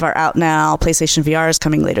Vive are out now. PlayStation VR is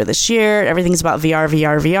coming later this year. Everything's about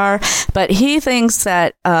VR. But he thinks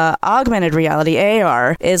that augmented reality,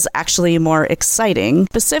 AR, is actually more exciting,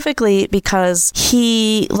 specifically because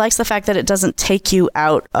he likes the fact that it doesn't take you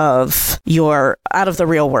out of the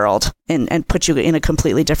real world and put you in a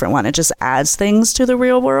completely different one. It just adds things to the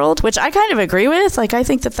real world, which I kind of agree with. Like, I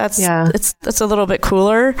think that's a little bit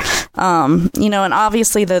cooler. And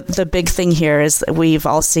obviously the big thing here is that we've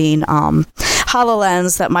all seen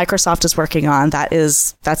HoloLens that Microsoft is working on,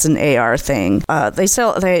 that's an AR thing.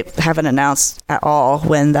 They haven't announced at all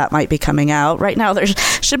when that might be coming out. Right now, they're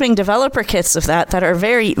shipping developer kits of that are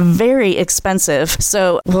very, very expensive.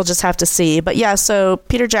 So we'll just have to see. But yeah, so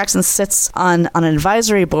Peter Jackson sits on an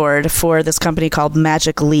advisory board for this company called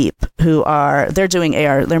Magic Leap, they're doing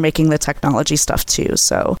AR. They're making the technology stuff too.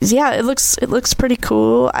 So yeah, it looks pretty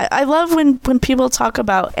cool. I love when people talk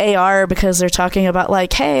about AR because they're talking about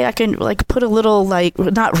like, hey, I can like put a little like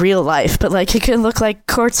not real life, but like it can look like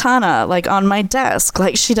Cortana like on my desk,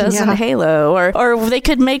 like she does in Halo, or they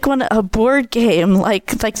could make a board game like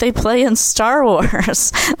they play in Star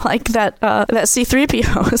Wars, like that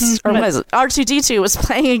C-3PO or R2-D2 was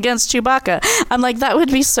playing against Chewbacca. I'm like, that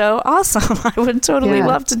would be so awesome. I would totally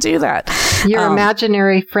love to do that. Your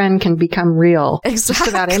imaginary friend can become real. Exactly. Just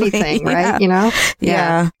about anything, right? You know?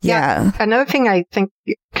 Yeah. Another thing I think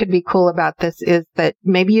could be cool about this is that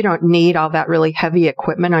maybe you don't need all that really heavy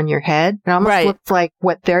equipment on your head. It almost looks like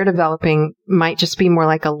what they're developing might just be more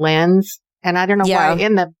like a lens. And I don't know why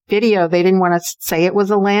in the video they didn't want to say it was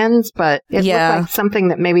a lens, but it looked like something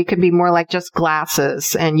that maybe could be more like just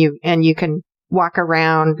glasses, and you can walk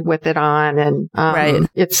around with it on, and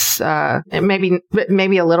it's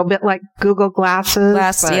maybe a little bit like Google Glasses.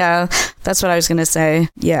 That's what I was gonna say.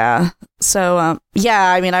 Yeah. So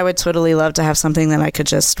I mean, I would totally love to have something that I could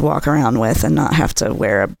just walk around with and not have to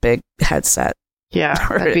wear a big headset. Yeah,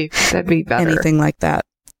 that'd be better. Anything like that.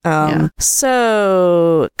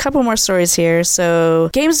 So, a couple more stories here. So,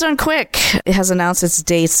 Games Done Quick has announced its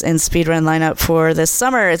dates and speedrun lineup for this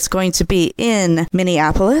summer. It's going to be in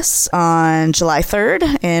Minneapolis on July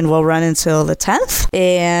 3rd and will run until the 10th.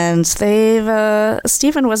 And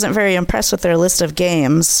Stephen wasn't very impressed with their list of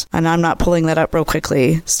games, and I'm not pulling that up real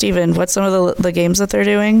quickly. Stephen, what's some of the games that they're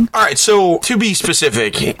doing? All right, so to be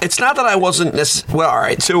specific, it's not that I wasn't well, all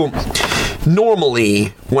right, so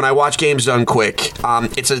normally when I watch Games Done Quick,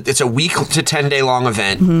 it's a week to 10 day long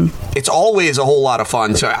event. Mm-hmm. It's always a whole lot of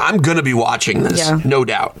fun. So I'm going to be watching this, no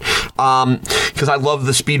doubt. Because I love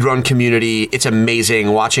the speedrun community. It's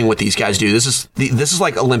amazing watching what these guys do. This is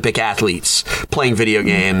like Olympic athletes playing video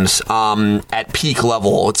games at peak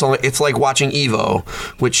level. It's like watching Evo,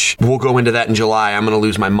 which we'll go into that in July. I'm going to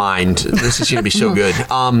lose my mind. This is going to be so good.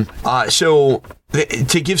 So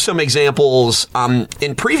to give some examples,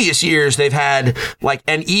 in previous years, they've had like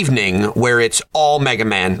an evening where it's all Mega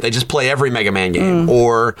Man. They just play every Mega Man game.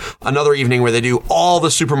 Or another evening where they do all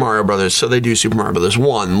the Super Mario Brothers. So they do Super Mario Brothers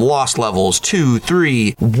 1, Lost Levels, 2,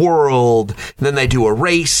 3, World. And then they do a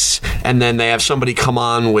race. And then they have somebody come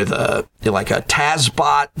on with a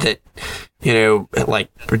TazBot that, like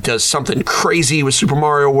does something crazy with Super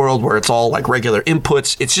Mario World where it's all like regular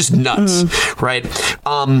inputs. It's just nuts, right?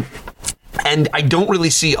 And I don't really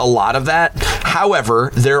see a lot of that.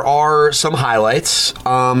 However, there are some highlights.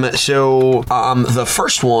 The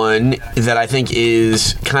first one that I think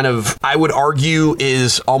is kind of, I would argue,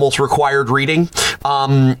 is almost required reading,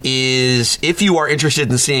 is if you are interested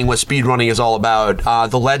in seeing what speedrunning is all about,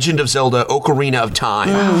 The Legend of Zelda Ocarina of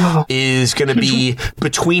Time is going to be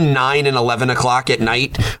between 9 and 11 o'clock at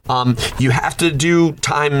night. You have to do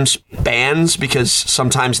time spans because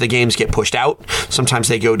sometimes the games get pushed out. Sometimes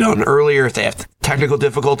they go down earlier if they have technical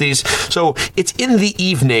difficulties. So it's in the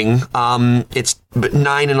evening. It's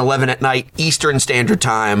 9 and 11 at night Eastern Standard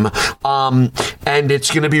Time. And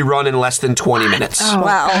it's going to be run in less than 20 minutes. Oh,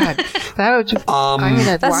 wow. That would just, I'm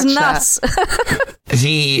going to watch nuts. That.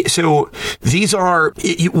 So these are,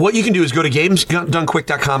 what you can do is go to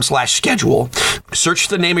gamesdonequick.com/schedule, search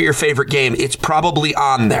the name of your favorite game. It's probably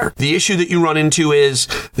on there. The issue that you run into is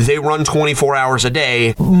they run 24 hours a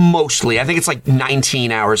day, mostly. I think it's like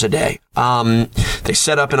 19 hours a day. They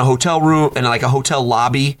set up in a hotel room, in like a hotel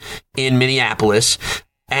lobby in Minneapolis,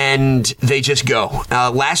 and they just go.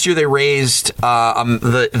 Last year they raised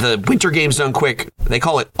the Winter Games Done Quick. They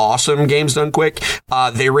call it Awesome Games Done Quick.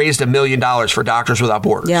 They raised $1 million for Doctors Without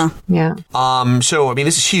Borders. Yeah. So I mean,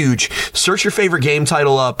 this is huge. Search your favorite game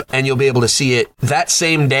title up, and you'll be able to see it. That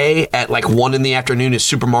same day at like 1 p.m. is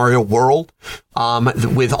Super Mario World,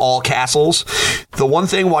 with all castles. The one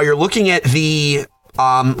thing while you're looking at the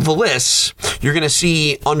lists, you're going to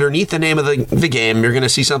see underneath the name of the game, you're going to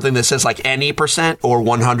see something that says like any percent or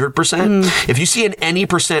 100%. If you see an any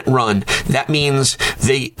percent run, that means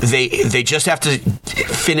they just have to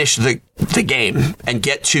finish the game and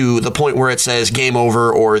get to the point where it says game over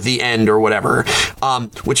or the end or whatever,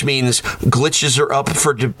 which means glitches are up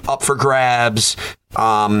for grabs.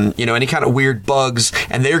 Any kind of weird bugs,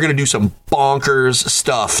 and they're going to do some bonkers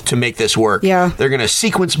stuff to make this work. Yeah. They're going to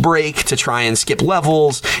sequence break to try and skip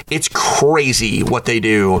levels. It's crazy what they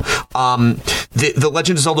do. the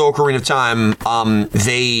Legend of Zelda Ocarina of Time,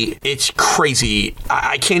 it's crazy.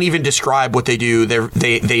 I can't even describe what they do.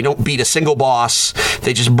 They don't beat a single boss.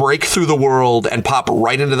 They just break through the world and pop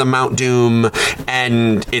right into the Mount Doom,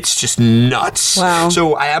 and it's just nuts. Wow.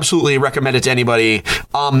 So I absolutely recommend it to anybody.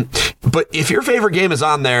 But if your favorite game is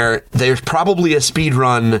on there, there's probably a speed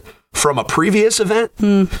run from a previous event.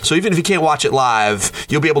 So even if you can't watch it live,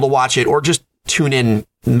 you'll be able to watch it or just tune in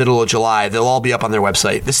middle of July. They'll all be up on their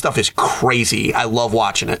website. This stuff is crazy. I love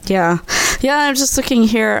watching it. Yeah. I'm just looking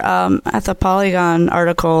here at the Polygon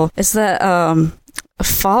article. Is that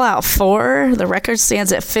Fallout 4, the record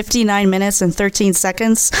stands at 59 minutes and 13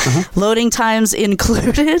 seconds, loading times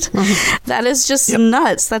included. That is just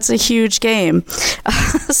nuts. That's a huge game.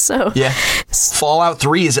 Yeah. Fallout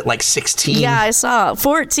 3 is at like 16. Yeah, I saw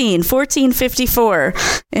 1454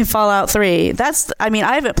 in Fallout 3. I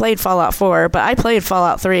haven't played Fallout 4, but I played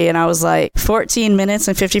Fallout 3 and I was like, 14 minutes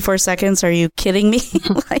and 54 seconds? Are you kidding me?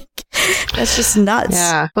 Like, that's just nuts.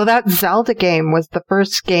 Yeah. Well, that Zelda game was the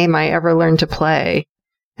first game I ever learned to play.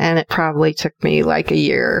 And it probably took me like a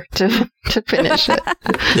year to finish it.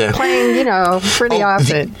 Playing, pretty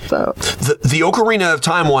often. The Ocarina of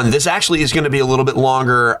Time one, this actually is going to be a little bit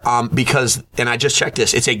longer because, and I just checked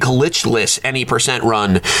this, it's a glitchless any percent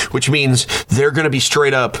run, which means they're going to be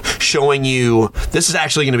straight up showing you, this is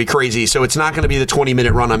actually going to be crazy. So it's not going to be the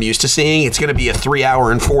 20-minute run I'm used to seeing. It's going to be a 3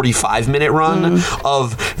 hour and 45-minute run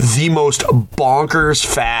of the most bonkers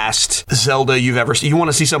fast Zelda you've ever seen. You want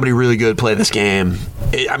to see somebody really good play this game.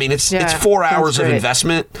 It's 4 hours of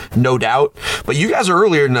investment, no doubt. But you guys are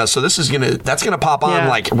earlier than us, so that's gonna pop on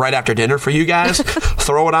like right after dinner for you guys.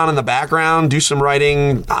 Throw it on in the background, do some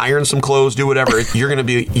writing, iron some clothes, do whatever. You're gonna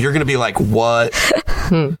be like, what?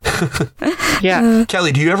 Yeah.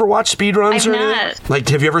 Kelly, do you ever watch speedruns or anything? Like,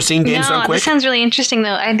 have you ever seen games done quick? This sounds really interesting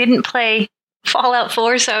though. I didn't play Fallout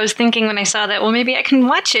 4, so I was thinking when I saw that, well, maybe I can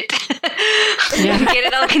watch it. Get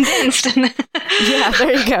it all condensed. Yeah,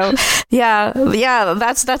 there you go. Yeah,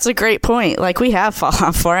 that's a great point. Like, we have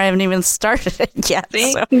Fallout 4. I haven't even started it yet.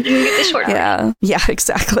 See? So. You can get the short Yeah,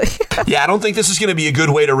 exactly. Yeah, I don't think this is going to be a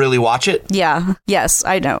good way to really watch it. Yeah, yes,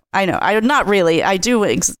 I know. Not really. I do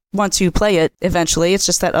want to play it eventually. It's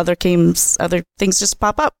just that other things just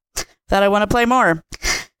pop up that I want to play more.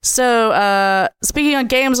 So, speaking of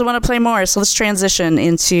games I want to play more, so let's transition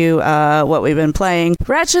into what we've been playing.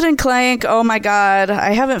 Ratchet & Clank, oh my god,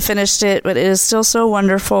 I haven't finished it, but it is still so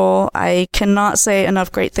wonderful. I cannot say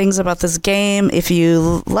enough great things about this game. If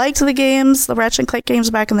you liked the Ratchet & Clank games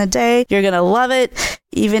back in the day, you're going to love it.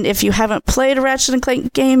 Even if you haven't played a Ratchet &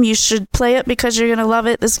 Clank game, you should play it because you're going to love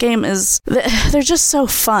it. This game they're just so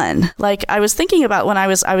fun. Like, I was thinking about when I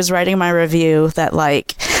was writing my review that,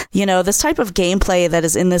 like, this type of gameplay that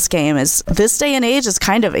is in this game is, this day and age, is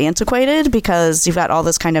kind of antiquated because you've got all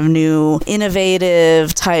this kind of new,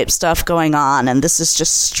 innovative type stuff going on. And this is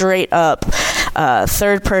just straight up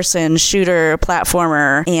third-person shooter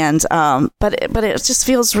platformer. And but it just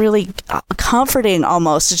feels really comforting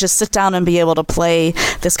almost to just sit down and be able to play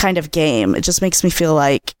this kind of game. It just makes me feel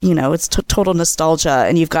like, it's total nostalgia.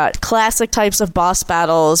 And you've got classic types of boss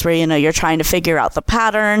battles where, you're trying to figure out the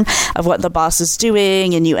pattern of what the boss is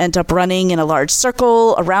doing, and you end up running in a large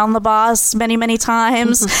circle around the boss many, many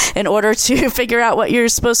times in order to figure out what you're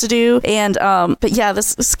supposed to do. And but yeah,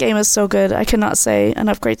 this game is so good. I cannot say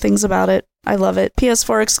enough great things about it. I love it.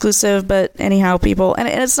 PS4 exclusive, but anyhow, people, and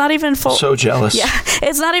it's not even full. So jealous. Yeah,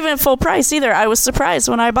 it's not even full price either. I was surprised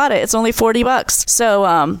when I bought it. It's only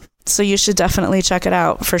 $40. So you should definitely check it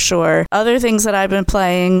out for sure. Other things that I've been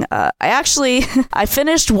playing, I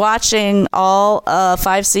finished watching all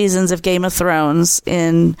 5 seasons of Game of Thrones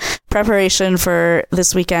in preparation for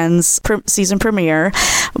this weekend's season premiere.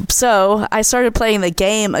 So I started playing the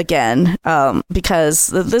game again because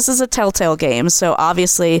this is a Telltale game. So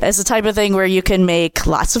obviously it's the type of thing where you can make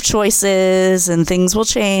lots of choices and things will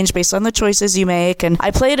change based on the choices you make. And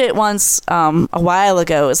I played it once a while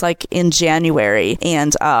ago. It was like in January,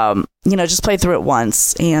 and just played through it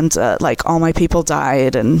once, and like all my people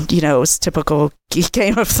died, and it was typical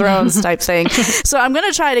Game of Thrones type thing. So I'm going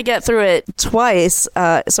to try to get through it twice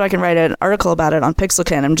so I can write an article about it on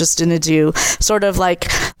Pixelkin. I'm just going to do sort of like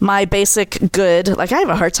my basic good. Like, I have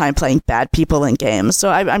a hard time playing bad people in games, so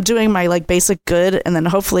I'm doing my like basic good, and then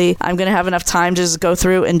hopefully I'm going to have enough time to just go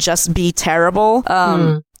through and just be terrible.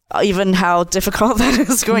 Even how difficult that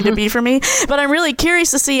is going to be for me. But I'm really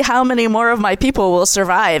curious to see how many more of my people will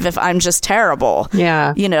survive if I'm just terrible.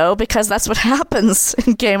 Yeah. Because that's what happens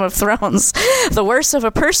in Game of Thrones. The worse of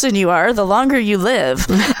a person you are, the longer you live.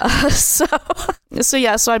 So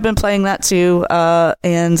I've been playing that too.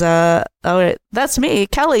 That's me.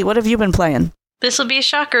 Kelly, what have you been playing? This will be a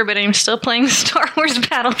shocker, but I'm still playing Star Wars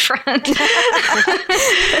Battlefront.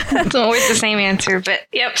 It's always the same answer, but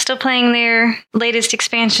yep, still playing their latest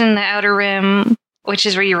expansion, The Outer Rim, which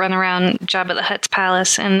is where you run around Jabba the Hutt's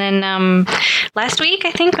palace. And then last week,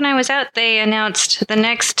 I think, when I was out, they announced the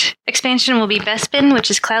next expansion will be Bespin, which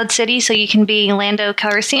is Cloud City, so you can be Lando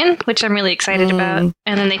Calrissian, which I'm really excited about.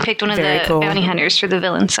 And then they picked one of the bounty hunters for the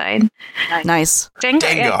villain side. Nice.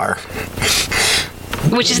 Dengar. Yeah.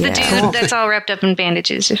 Which is the dude that's all wrapped up in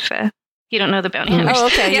bandages, if you don't know the bounty hunters. Oh,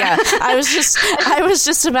 okay, yeah. I was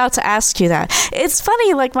just about to ask you that. It's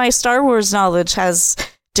funny, like, my Star Wars knowledge has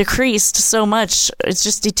decreased so much. It's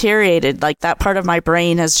just deteriorated. Like, that part of my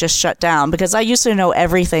brain has just shut down, because I used to know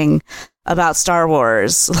everything about Star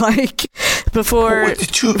Wars, like, before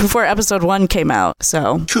episode 1 came out.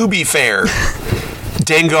 So, to be fair,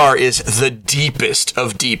 Dengar is the deepest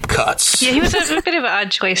of deep cuts. Yeah, he was a bit of an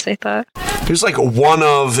odd choice, I thought. He was like one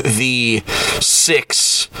of the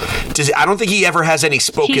 6. I don't think he ever has any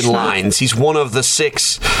spoken lines. He's one of the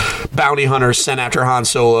 6 bounty hunters sent after Han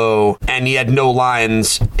Solo, and he had no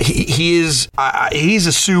lines. He's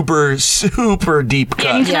a super, super deep cut.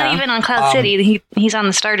 Yeah, he's not even on Cloud City. He's on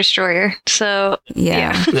the Star Destroyer. So,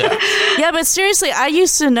 yeah. Yeah, but seriously, I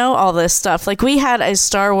used to know all this stuff. Like, we had a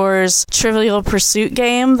Star Wars Trivial Pursuit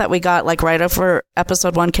game that we got, like, right after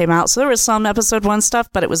episode 1 came out. So there was some episode 1 stuff,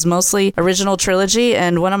 but it was mostly original trilogy.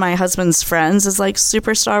 And one of my husband's friends is, like,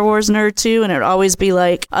 super Star Wars nerd too, and it would always be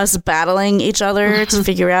like us battling each other to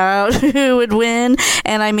figure out who would win.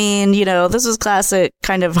 And I mean, you know, this was classic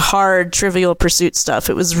kind of hard Trivial Pursuit stuff.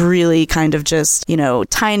 It was really kind of just, you know,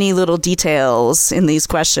 tiny little details in these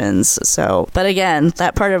questions. So, but again,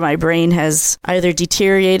 that part of my brain has either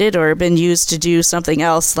deteriorated or been used to do something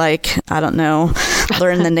else, like, I don't know,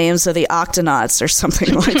 learn the names of the Octonauts or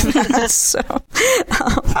something like that. So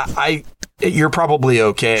you're probably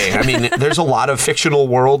okay. I mean, there's a lot of fictional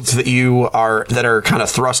worlds that are kind of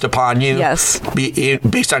thrust upon you. Yes.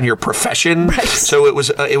 Based on your profession. Right. So it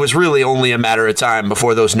was really only a matter of time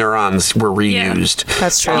before those neurons were reused. Yeah,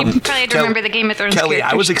 that's true. You probably had to remember the Game of Thrones Kelly,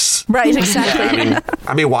 characters. Right, exactly. Yeah,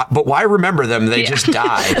 I mean, why remember them? They just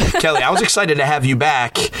died. Kelly, I was excited to have you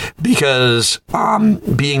back because,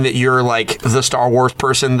 being that you're like the Star Wars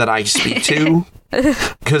person that I speak to,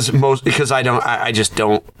 because I just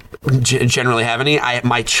don't generally have any.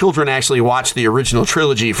 My children actually watched the original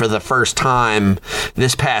trilogy for the first time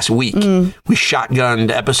this past week. We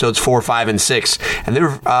shotgunned episodes 4, 5, and 6, and they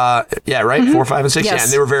were 4, 5, and 6. Yes. Yeah,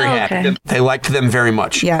 and they were very happy. Okay. They liked them very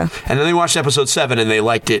much. Yeah, and then they watched episode 7 and they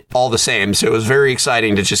liked it all the same. So it was very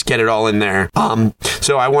exciting to just get it all in there.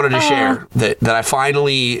 So I wanted to share that I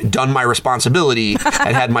finally done my responsibility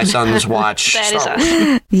and had my sons watch. That Star is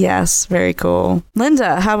awesome. Yes, very cool.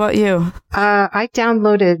 Linda, how about you? I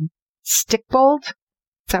downloaded Stickbold.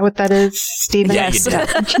 Is that what that is, Stephen? Yeah, Yes.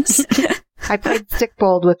 you did. I played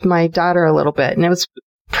Stickbold with my daughter a little bit, and it was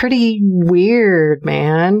pretty weird,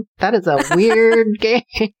 man. That is a weird game,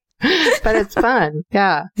 but it's fun.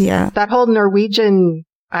 Yeah. Yeah. That whole Norwegian,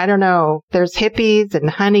 I don't know, there's hippies and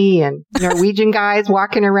honey and Norwegian guys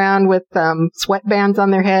walking around with sweatbands on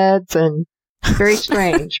their heads, and very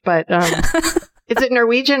strange, but is it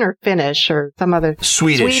Norwegian or Finnish or some other?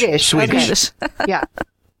 Swedish. Okay. Yeah.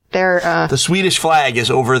 They're the Swedish flag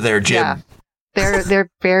is over there, Jim. Yeah. They're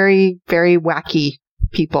very, very wacky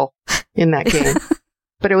people in that game.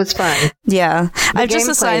 But it was fun. Yeah. I've just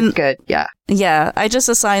assigned good. Yeah. Yeah, I just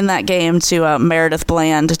assigned that game to Meredith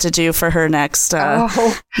Bland to do for her next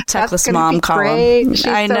Techless Mom column. Great. She's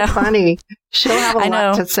I know. So funny. She'll have a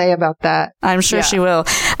lot to say about that. I'm sure she will.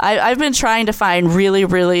 I've been trying to find really,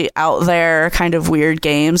 really out there kind of weird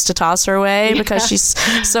games to toss her way because she's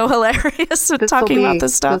so hilarious at talking about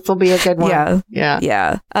this stuff. This will be a good one.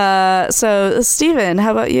 Yeah. So, Steven,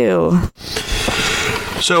 how about you?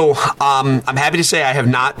 So, I'm happy to say I have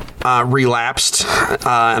not relapsed,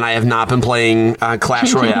 and I have not been playing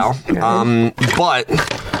Clash Royale. But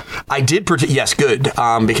I did yes, good,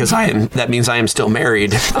 because that means I am still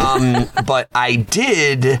married. But I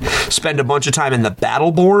did spend a bunch of time in the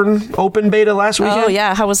Battleborn open beta last weekend. Oh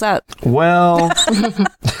yeah, how was that? Well,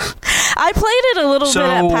 I played it a little bit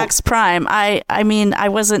at PAX Prime. I mean, I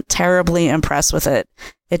wasn't terribly impressed with it.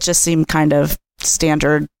 It just seemed kind of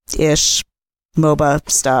standard-ish MOBA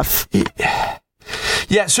stuff.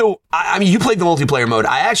 Yeah, so, I mean, you played the multiplayer mode.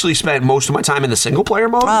 I actually spent most of my time in the single-player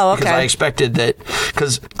mode. Oh, okay. Because I expected that,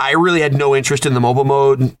 because I really had no interest in the MOBA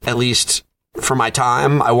mode, at least for my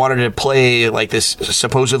time. I wanted to play, like, this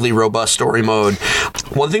supposedly robust story mode.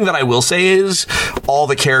 One thing that I will say is all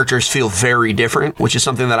the characters feel very different, which is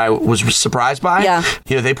something that I was surprised by. Yeah.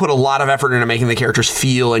 You know, they put a lot of effort into making the characters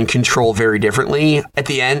feel and control very differently at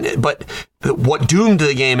the end, but what doomed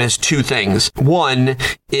the game is two things. One,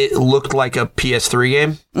 it looked like a PS3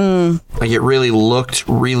 game. Like, it really looked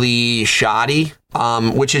really shoddy.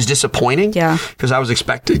 Which is disappointing. Yeah. Because I was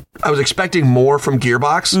expecting more from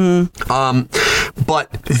Gearbox.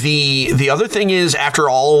 But the other thing is, after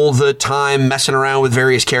all the time messing around with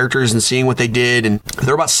various characters and seeing what they did, and there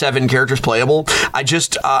were about 7 characters playable, I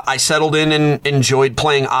settled in and enjoyed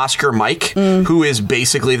playing Oscar Mike, who is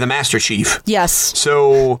basically the Master Chief. Yes.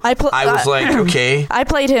 So I was like, okay. I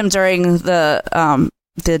played him during the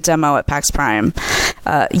demo at PAX Prime.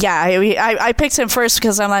 I picked him first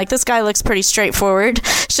because I'm like, this guy looks pretty straightforward.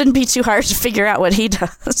 Shouldn't be too hard to figure out what he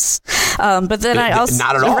does. But then I also...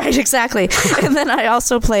 Not at all. Right, exactly. And then I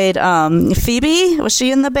also played Phoebe. Was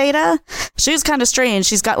she in the beta? She was kind of strange.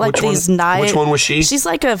 She's got like these knives. Which one was she? She's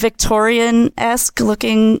like a Victorian-esque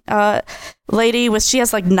looking lady she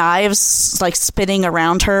has like knives like spinning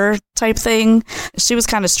around her type thing. She was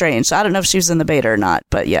kind of strange. I don't know if she was in the beta or not,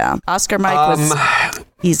 but yeah. Oscar Mike was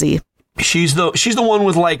easy. She's the one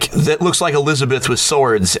with like that looks like Elizabeth with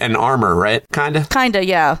swords and armor, right? Kinda,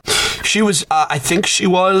 yeah. She was. I think she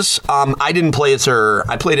was. I didn't play as her.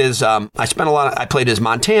 I played as. I played as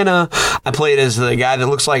Montana. I played as the guy that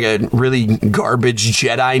looks like a really garbage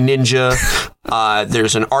Jedi ninja.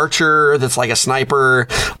 There's an archer that's like a sniper.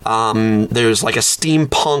 There's like a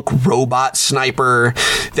steampunk robot sniper.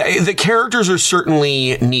 The characters are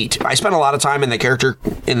certainly neat. I spent a lot of time in the character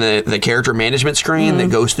management screen that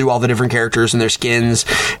goes through all the different characters and their skins,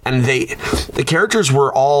 and the characters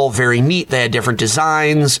were all very neat. They had different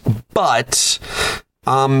designs, but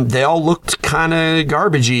they all looked kind of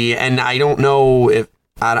garbagey, and I don't know if.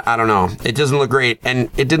 I don't know. It doesn't look great,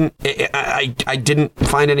 and it didn't. I didn't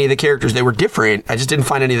find any of the characters. They were different. I just didn't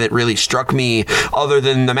find any that really struck me, other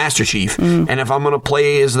than the Master Chief. And if I'm gonna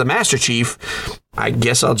play as the Master Chief, I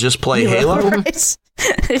guess I'll just play Halo. Right.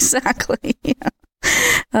 Exactly.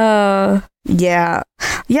 Yeah. I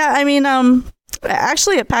mean,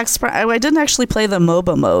 actually, at PAX Prime, I didn't actually play the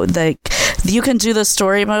MOBA mode. Like, you can do the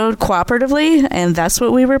story mode cooperatively, and that's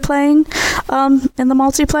what we were playing in the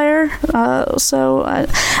multiplayer. So I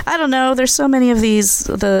don't know. There's so many of these,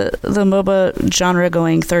 the MOBA genre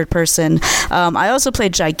going third person. I also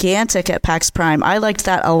played Gigantic at PAX Prime. I liked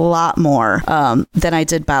that a lot more than I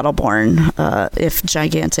did Battleborn. If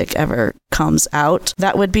Gigantic ever comes out,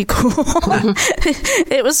 that would be cool.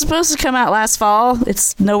 It was supposed to come out last fall.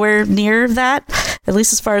 It's nowhere near that, at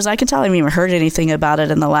least as far as I can tell. I haven't even heard anything about it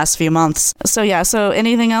in the last few months. So yeah, so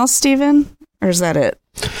anything else, Steven? Or is that it?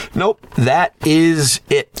 Nope, that is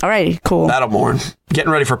it. Alrighty, cool. Battleborn.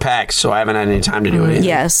 Getting ready for PAX, so I haven't had any time to do it.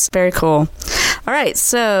 Yes, very cool. All right,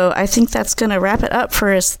 so I think that's going to wrap it up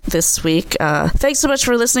for us this week. Thanks so much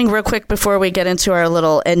for listening. Real quick, before we get into our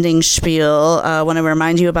little ending spiel, I want to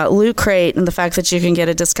remind you about Loot Crate and the fact that you can get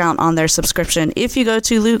a discount on their subscription if you go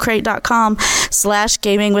to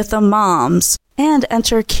lootcrate.com/gamingwiththemoms and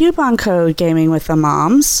enter coupon code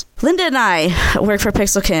GamingWithTheMoms. Linda and I work for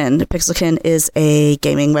Pixelkin. Pixelkin is a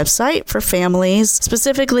gaming website for families.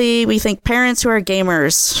 Specifically, we think parents who are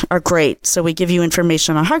gamers are great. So we give you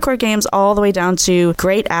information on hardcore games all the way down to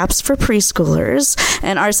great apps for preschoolers.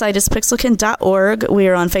 And our site is pixelkin.org. We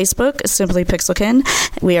are on Facebook, simply Pixelkin.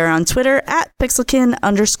 We are on Twitter at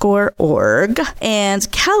pixelkin_org.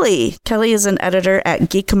 And Kelly is an editor at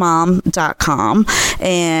geekmom.com.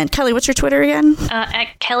 And Kelly, what's your Twitter again? At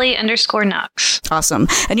Kelly_Knox. Awesome.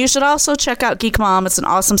 And you should also check out Geek Mom. It's an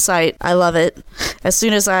awesome site. I love it. As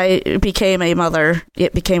soon as I became a mother,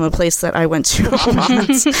 it became a place that I went to a lot.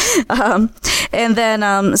 And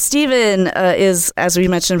then Steven is, as we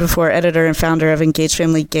mentioned before, editor and founder of Engage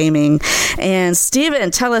Family Gaming. And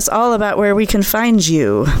Steven, tell us all about where we can find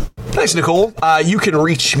you. Thanks, Nicole. You can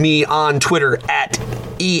reach me on Twitter at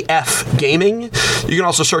EF Gaming. You can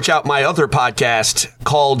also search out my other podcast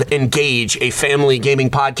called Engage, a family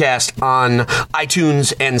gaming podcast on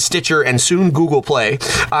iTunes and Stitcher and soon Google Play.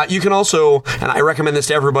 You can also, and I recommend this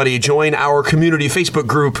to everybody, join our community Facebook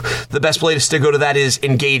group. The best place to go to that is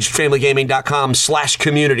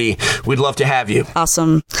engagedfamilygaming.com/community. We'd love to have you.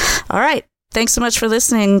 Awesome. All right. Thanks so much for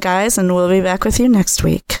listening, guys, and we'll be back with you next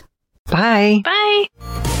week. Bye. Bye.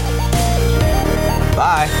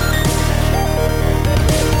 Bye.